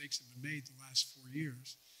the mistakes that have been made the last 4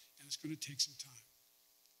 years, and it's going to take some time.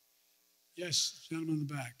 Yes, gentleman in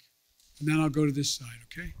the back. And then I'll go to this side,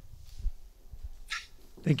 okay?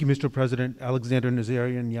 Thank you, Mr. President. Alexander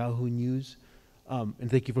Nazarian, Yahoo News.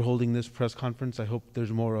 And thank you for holding this press conference. I hope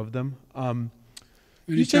there's more of them.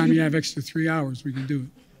 Anytime you have extra 3 hours, we can do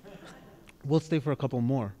it. We'll stay for a couple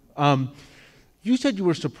more. You said you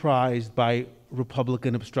were surprised by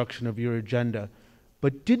Republican obstruction of your agenda,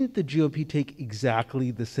 but didn't the GOP take exactly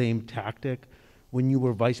the same tactic when you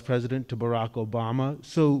were vice president to Barack Obama?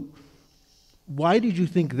 So why did you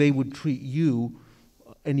think they would treat you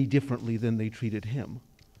any differently than they treated him?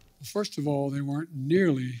 First of all, they weren't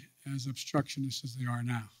nearly as obstructionist as they are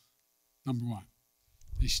now, number one.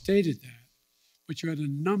 They stated that, but you had a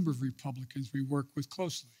number of Republicans we worked with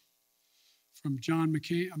closely. From John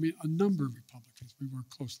McCain, a number of Republicans we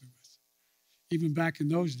worked closely with. Even back in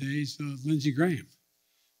those days, Lindsey Graham.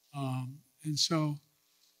 And so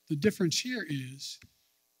the difference here is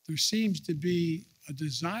there seems to be a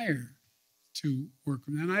desire to work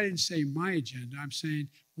with them. And I didn't say my agenda. I'm saying,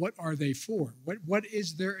 what are they for? What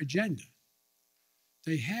is their agenda?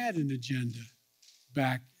 They had an agenda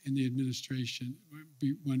back in the administration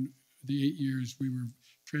when the 8 years we were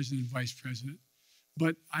president and vice president.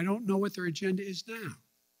 But I don't know what their agenda is now.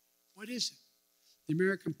 What is it? The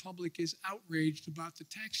American public is outraged about the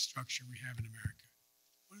tax structure we have in America.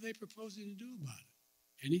 What are they proposing to do about it?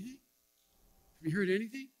 Anything? Have you heard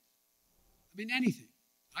anything? I mean, anything.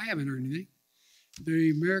 I haven't heard anything. The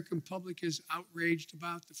American public is outraged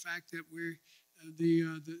about the fact that we're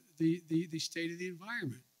the state of the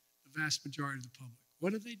environment, the vast majority of the public.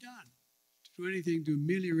 What have they done to do anything to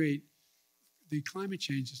ameliorate the climate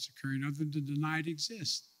change that's occurring other than to deny it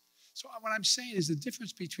exists? So what I'm saying is the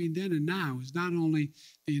difference between then and now is not only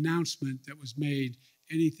the announcement that was made,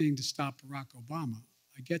 anything to stop Barack Obama.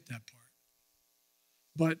 I get that part.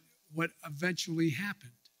 But what eventually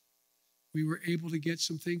happened, we were able to get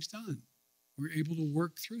some things done. We were able to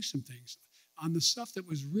work through some things. On the stuff that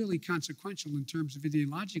was really consequential in terms of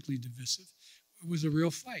ideologically divisive, it was a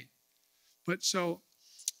real fight. But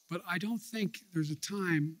I don't think there's a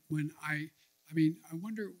time when I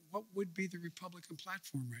wonder what would be the Republican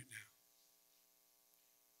platform right now.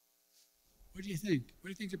 What do you think? What do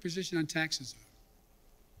you think their position on taxes are?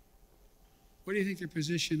 What do you think their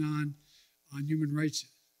position on human rights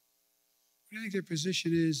is? What do you think their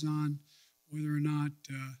position is on whether or not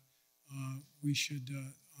we should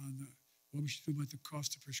what we should do about the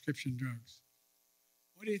cost of prescription drugs?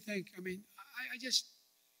 What do you think? I mean, I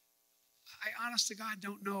honest to God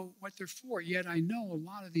don't know what they're for, yet I know a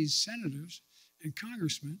lot of these senators and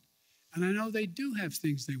congressmen, and I know they do have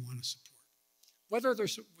things they want to support, whether they're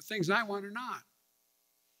things I want or not.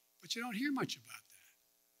 But you don't hear much about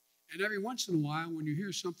that. And every once in a while, when you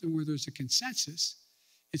hear something where there's a consensus,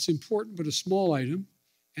 it's important but a small item,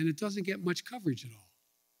 and it doesn't get much coverage at all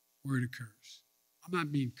where it occurs. I'm not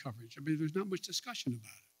mean coverage. I mean, there's not much discussion about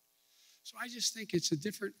it. So I just think it's a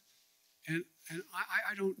different, and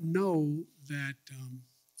I don't know that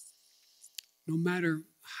no matter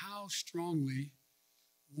how strongly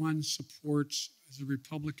one supports as a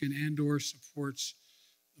Republican and or supports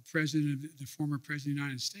the president, the former president of the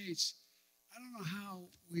United States, I don't know how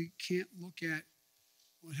we can't look at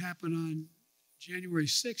what happened on January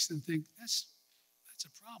 6th and think that's a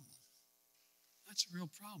problem. That's a real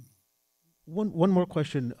problem. One more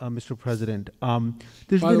question, Mr. President. By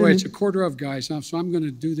the way, it's a quarter of, guys, so I'm going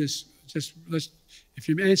to do this. If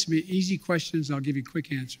you answer me easy questions, I'll give you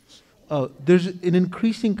quick answers. There's an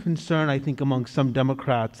increasing concern, I think, among some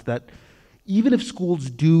Democrats that even if schools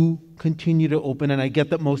do continue to open, and I get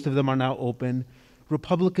that most of them are now open,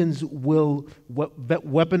 Republicans will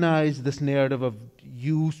weaponize this narrative of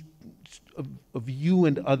you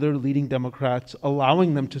and other leading Democrats,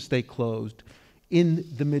 allowing them to stay closed in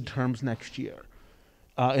the midterms next year.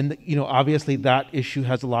 And obviously that issue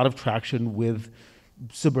has a lot of traction with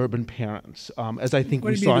suburban parents, as I think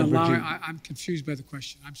we saw in Virginia. I'm confused by the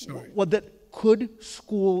question. I'm sorry. Well, could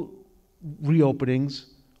school reopenings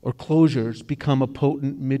or closures become a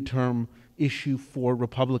potent midterm issue for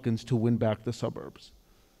Republicans to win back the suburbs?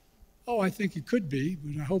 Oh, I think it could be,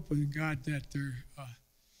 but I hope in God that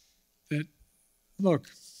look,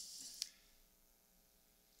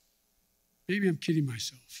 maybe I'm kidding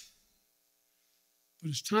myself, but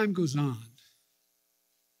as time goes on,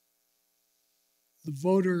 the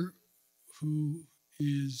voter who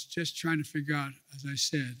is just trying to figure out, as I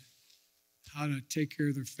said, how to take care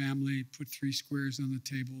of their family, put 3 squares on the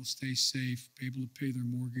table, stay safe, be able to pay their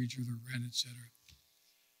mortgage or their rent, etc.,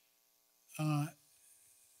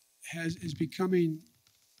 is becoming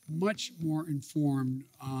much more informed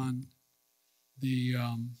on the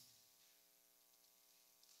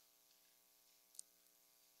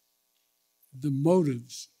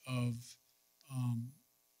motives of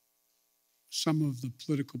some of the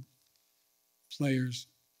political players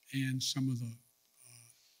and some of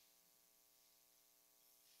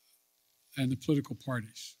the political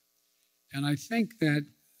parties. And I think that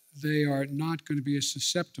they are not going to be as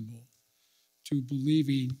susceptible to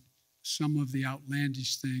believing some of the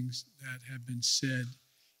outlandish things that have been said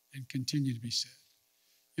and continue to be said.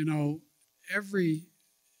 You know, every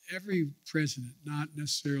president, not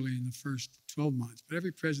necessarily in the first 12 months, but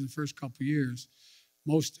every president in the first couple of years,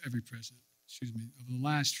 every president, of the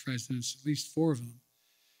last presidents, at least 4 of them,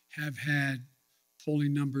 have had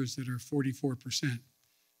polling numbers that are 44%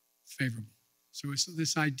 favorable. So it's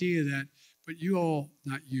this idea that, but you all,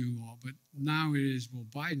 not you all, but now it is, well,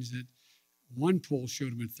 Biden's at, one poll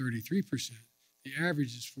showed him at 33%. The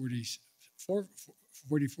average is 44,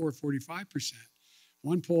 45%.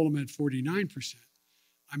 One poll him at 49%.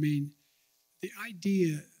 I mean, the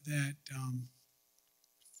idea that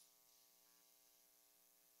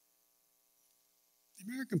the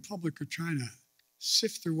American public are trying to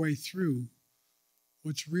sift their way through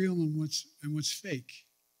what's real and what's fake.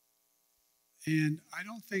 And I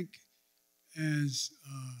don't think as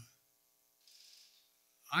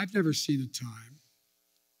I've never seen a time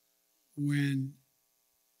when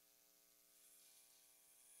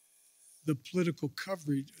the political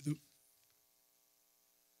coverage, the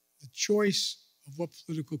choice of what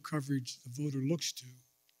political coverage the voter looks to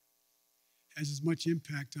has as much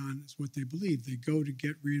impact on as what they believe. They go to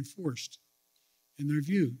get reinforced in their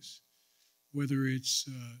views, whether it's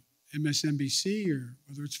MSNBC or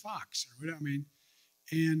whether it's Fox or whatever. I mean,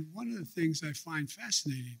 and one of the things I find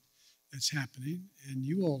fascinating that's happening, and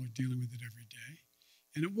you all are dealing with it every day,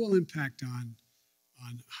 and it will impact on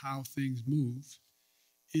how things move,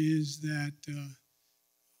 is that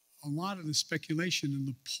a lot of the speculation in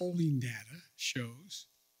the polling data shows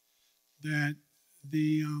that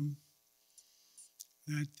the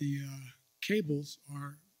cables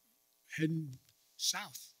are heading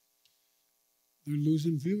south. They're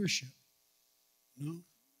losing viewership. No?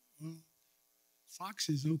 Well, Fox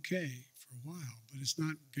is okay for a while, but it's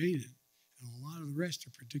not gaining. And a lot of the rest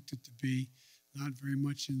are predicted to be not very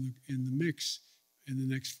much in the mix in the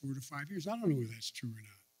next 4 to 5 years. I don't know whether that's true or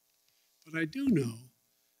not. But I do know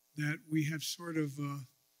that we have sort of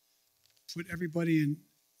put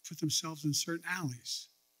themselves in certain alleys.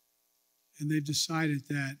 And they've decided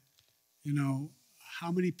that, you know,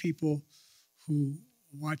 how many people who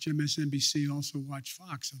watch MSNBC also watch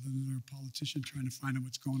Fox, other than they're a politician trying to find out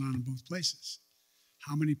what's going on in both places?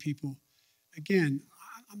 How many people, again,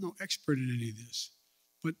 I'm no expert in any of this,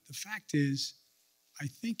 but the fact is, I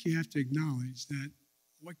think you have to acknowledge that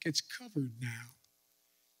what gets covered now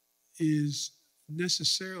is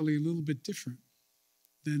necessarily a little bit different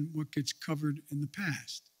than what gets covered in the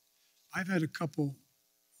past. I've had a couple,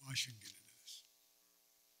 well, I shouldn't get into this,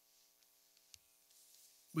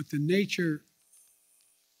 but the nature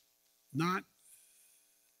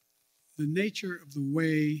of the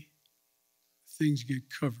way things get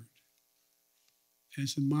covered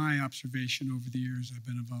has, in my observation over the years I've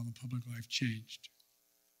been involved in public life, changed.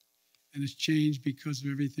 And it's changed because of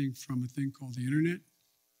everything from a thing called the internet.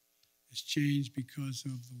 It's changed because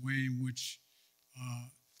of the way in which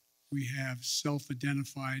we have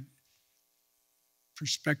self-identified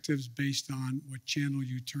perspectives based on what channel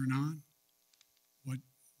you turn on, what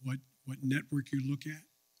network you look at,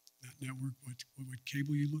 not network, what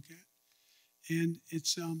cable you look at. And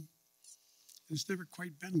it's never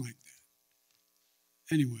quite been like that.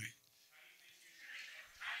 Anyway.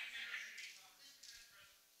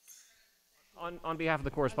 On behalf of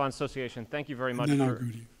the Correspondents Association, thank you very much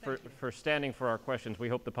for standing for our questions. We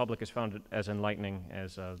hope the public has found it as enlightening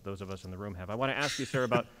as those of us in the room have. I want to ask you, sir,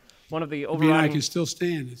 about one of the overriding... I can still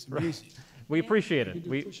stand. It's amazing. We appreciate it.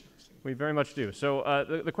 We very much do. So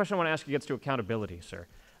the question I want to ask you gets to accountability, sir.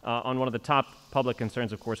 On one of the top public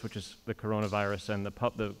concerns, of course, which is the coronavirus and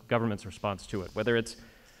the government's response to it, whether it's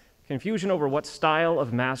confusion over what style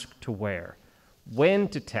of mask to wear, when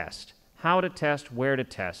to test, how to test, where to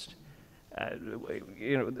test.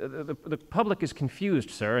 You know, the public is confused,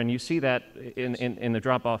 sir, and you see that in the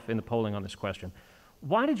drop-off in the polling on this question.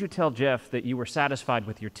 Why did you tell Jeff that you were satisfied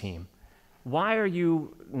with your team? Why are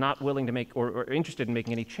you not willing to make or interested in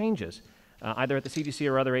making any changes, either at the CDC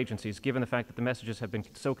or other agencies, given the fact that the messages have been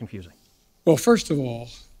so confusing? Well, first of all,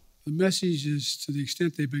 the messages, to the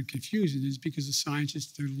extent they've been confusing, is because the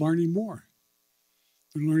scientists, they're learning more.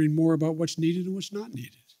 They're learning more about what's needed and what's not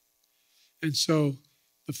needed. And so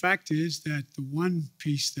the fact is that the one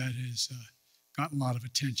piece that has gotten a lot of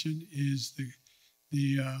attention is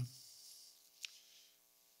the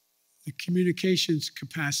communications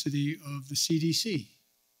capacity of the CDC.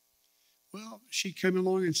 Well, she came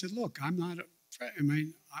along and said, look, I'm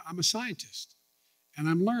a scientist, and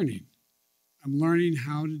I'm learning. I'm learning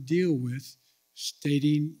how to deal with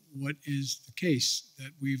stating what is the case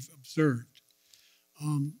that we've observed.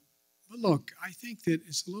 But look, I think that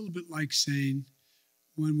it's a little bit like saying,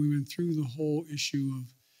 when we went through the whole issue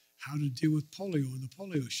of how to deal with polio and the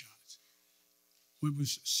polio shots, what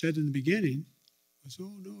was said in the beginning was,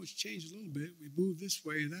 oh, no, it's changed a little bit. We moved this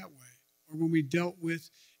way or that way. Or when we dealt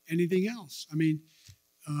with anything else. I mean,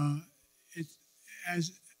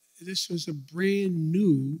 this was a brand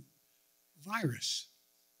new virus,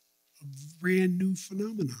 a brand new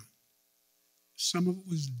phenomenon. Some of it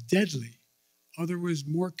was deadly. Other was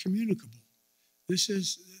more communicable. This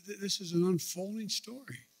is an unfolding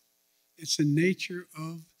story. It's the nature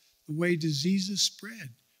of the way diseases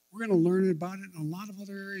spread. We're going to learn about it in a lot of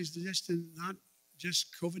other areas, not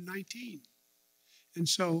just COVID-19. And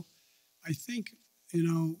so I think, you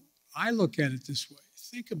know, I look at it this way.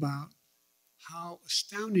 Think about how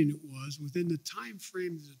astounding it was within the time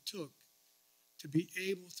frame that it took to be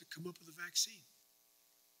able to come up with a vaccine.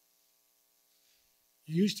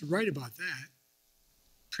 You used to write about that.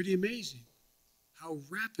 Pretty amazing how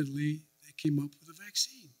rapidly they came up with a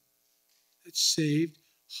vaccine that saved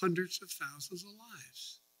hundreds of thousands of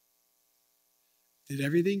lives. Did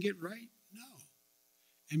everything get right? No.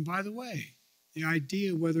 And by the way, the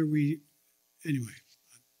idea whether anyway,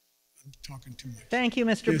 I'm talking too much. Thank you,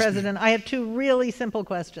 Mr. Yes, President. ma'am. I have two really simple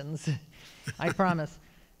questions. I promise.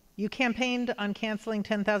 You campaigned on canceling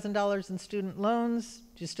 $10,000 in student loans.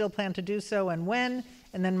 Do you still plan to do so, and when?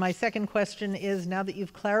 And then my second question is, now that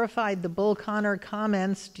you've clarified the Bull Connor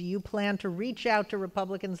comments, do you plan to reach out to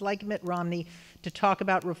Republicans like Mitt Romney to talk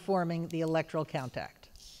about reforming the Electoral Count Act?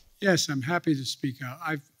 Yes, I'm happy to speak out.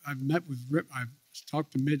 I've met with Rip. I've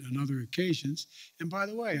talked to Mitt on other occasions. And by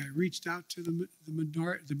the way, I reached out to the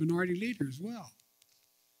minority leader as well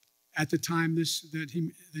at the time that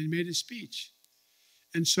he made his speech.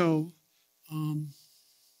 And so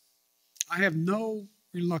I have no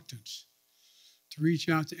reluctance to reach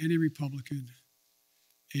out to any Republican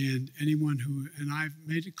and anyone and I've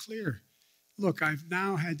made it clear. Look, I've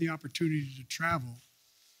now had the opportunity to travel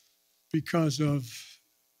because of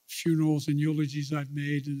funerals and eulogies I've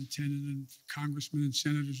made and attended, and congressmen and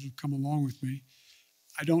senators have come along with me.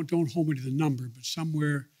 Don't hold me to the number, but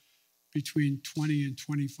somewhere between 20 and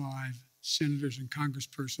 25 senators and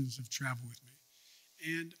congresspersons have traveled with me.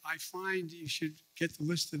 And I find you should get the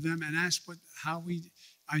list of them and ask how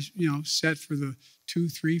I set for the 2,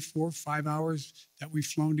 3, 4, 5 hours that we've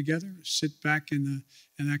flown together, sit back in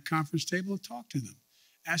that conference table and talk to them.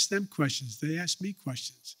 Ask them questions. They ask me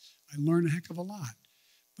questions. I learn a heck of a lot.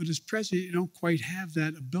 But as president, you don't quite have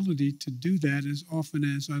that ability to do that as often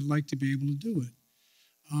as I'd like to be able to do it.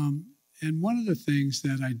 And one of the things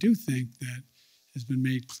that I do think that has been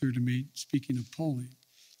made clear to me, speaking of polling,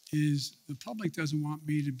 is the public doesn't want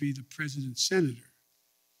me to be the president's senator.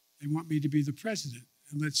 They want me to be the president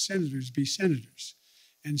and let senators be senators.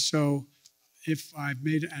 And so if I've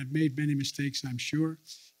made many mistakes, I'm sure.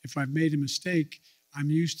 If I've made a mistake,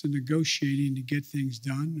 I'm used to negotiating to get things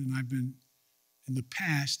done, and I've been, in the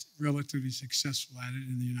past, relatively successful at it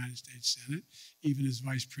in the United States Senate, even as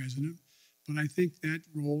vice president. But I think that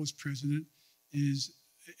role as president is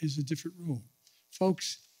a different role.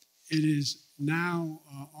 Folks, it is now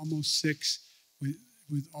almost 6.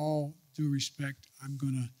 With all due respect, I'm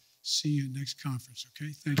going to see you next conference,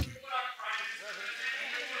 okay? Thank you.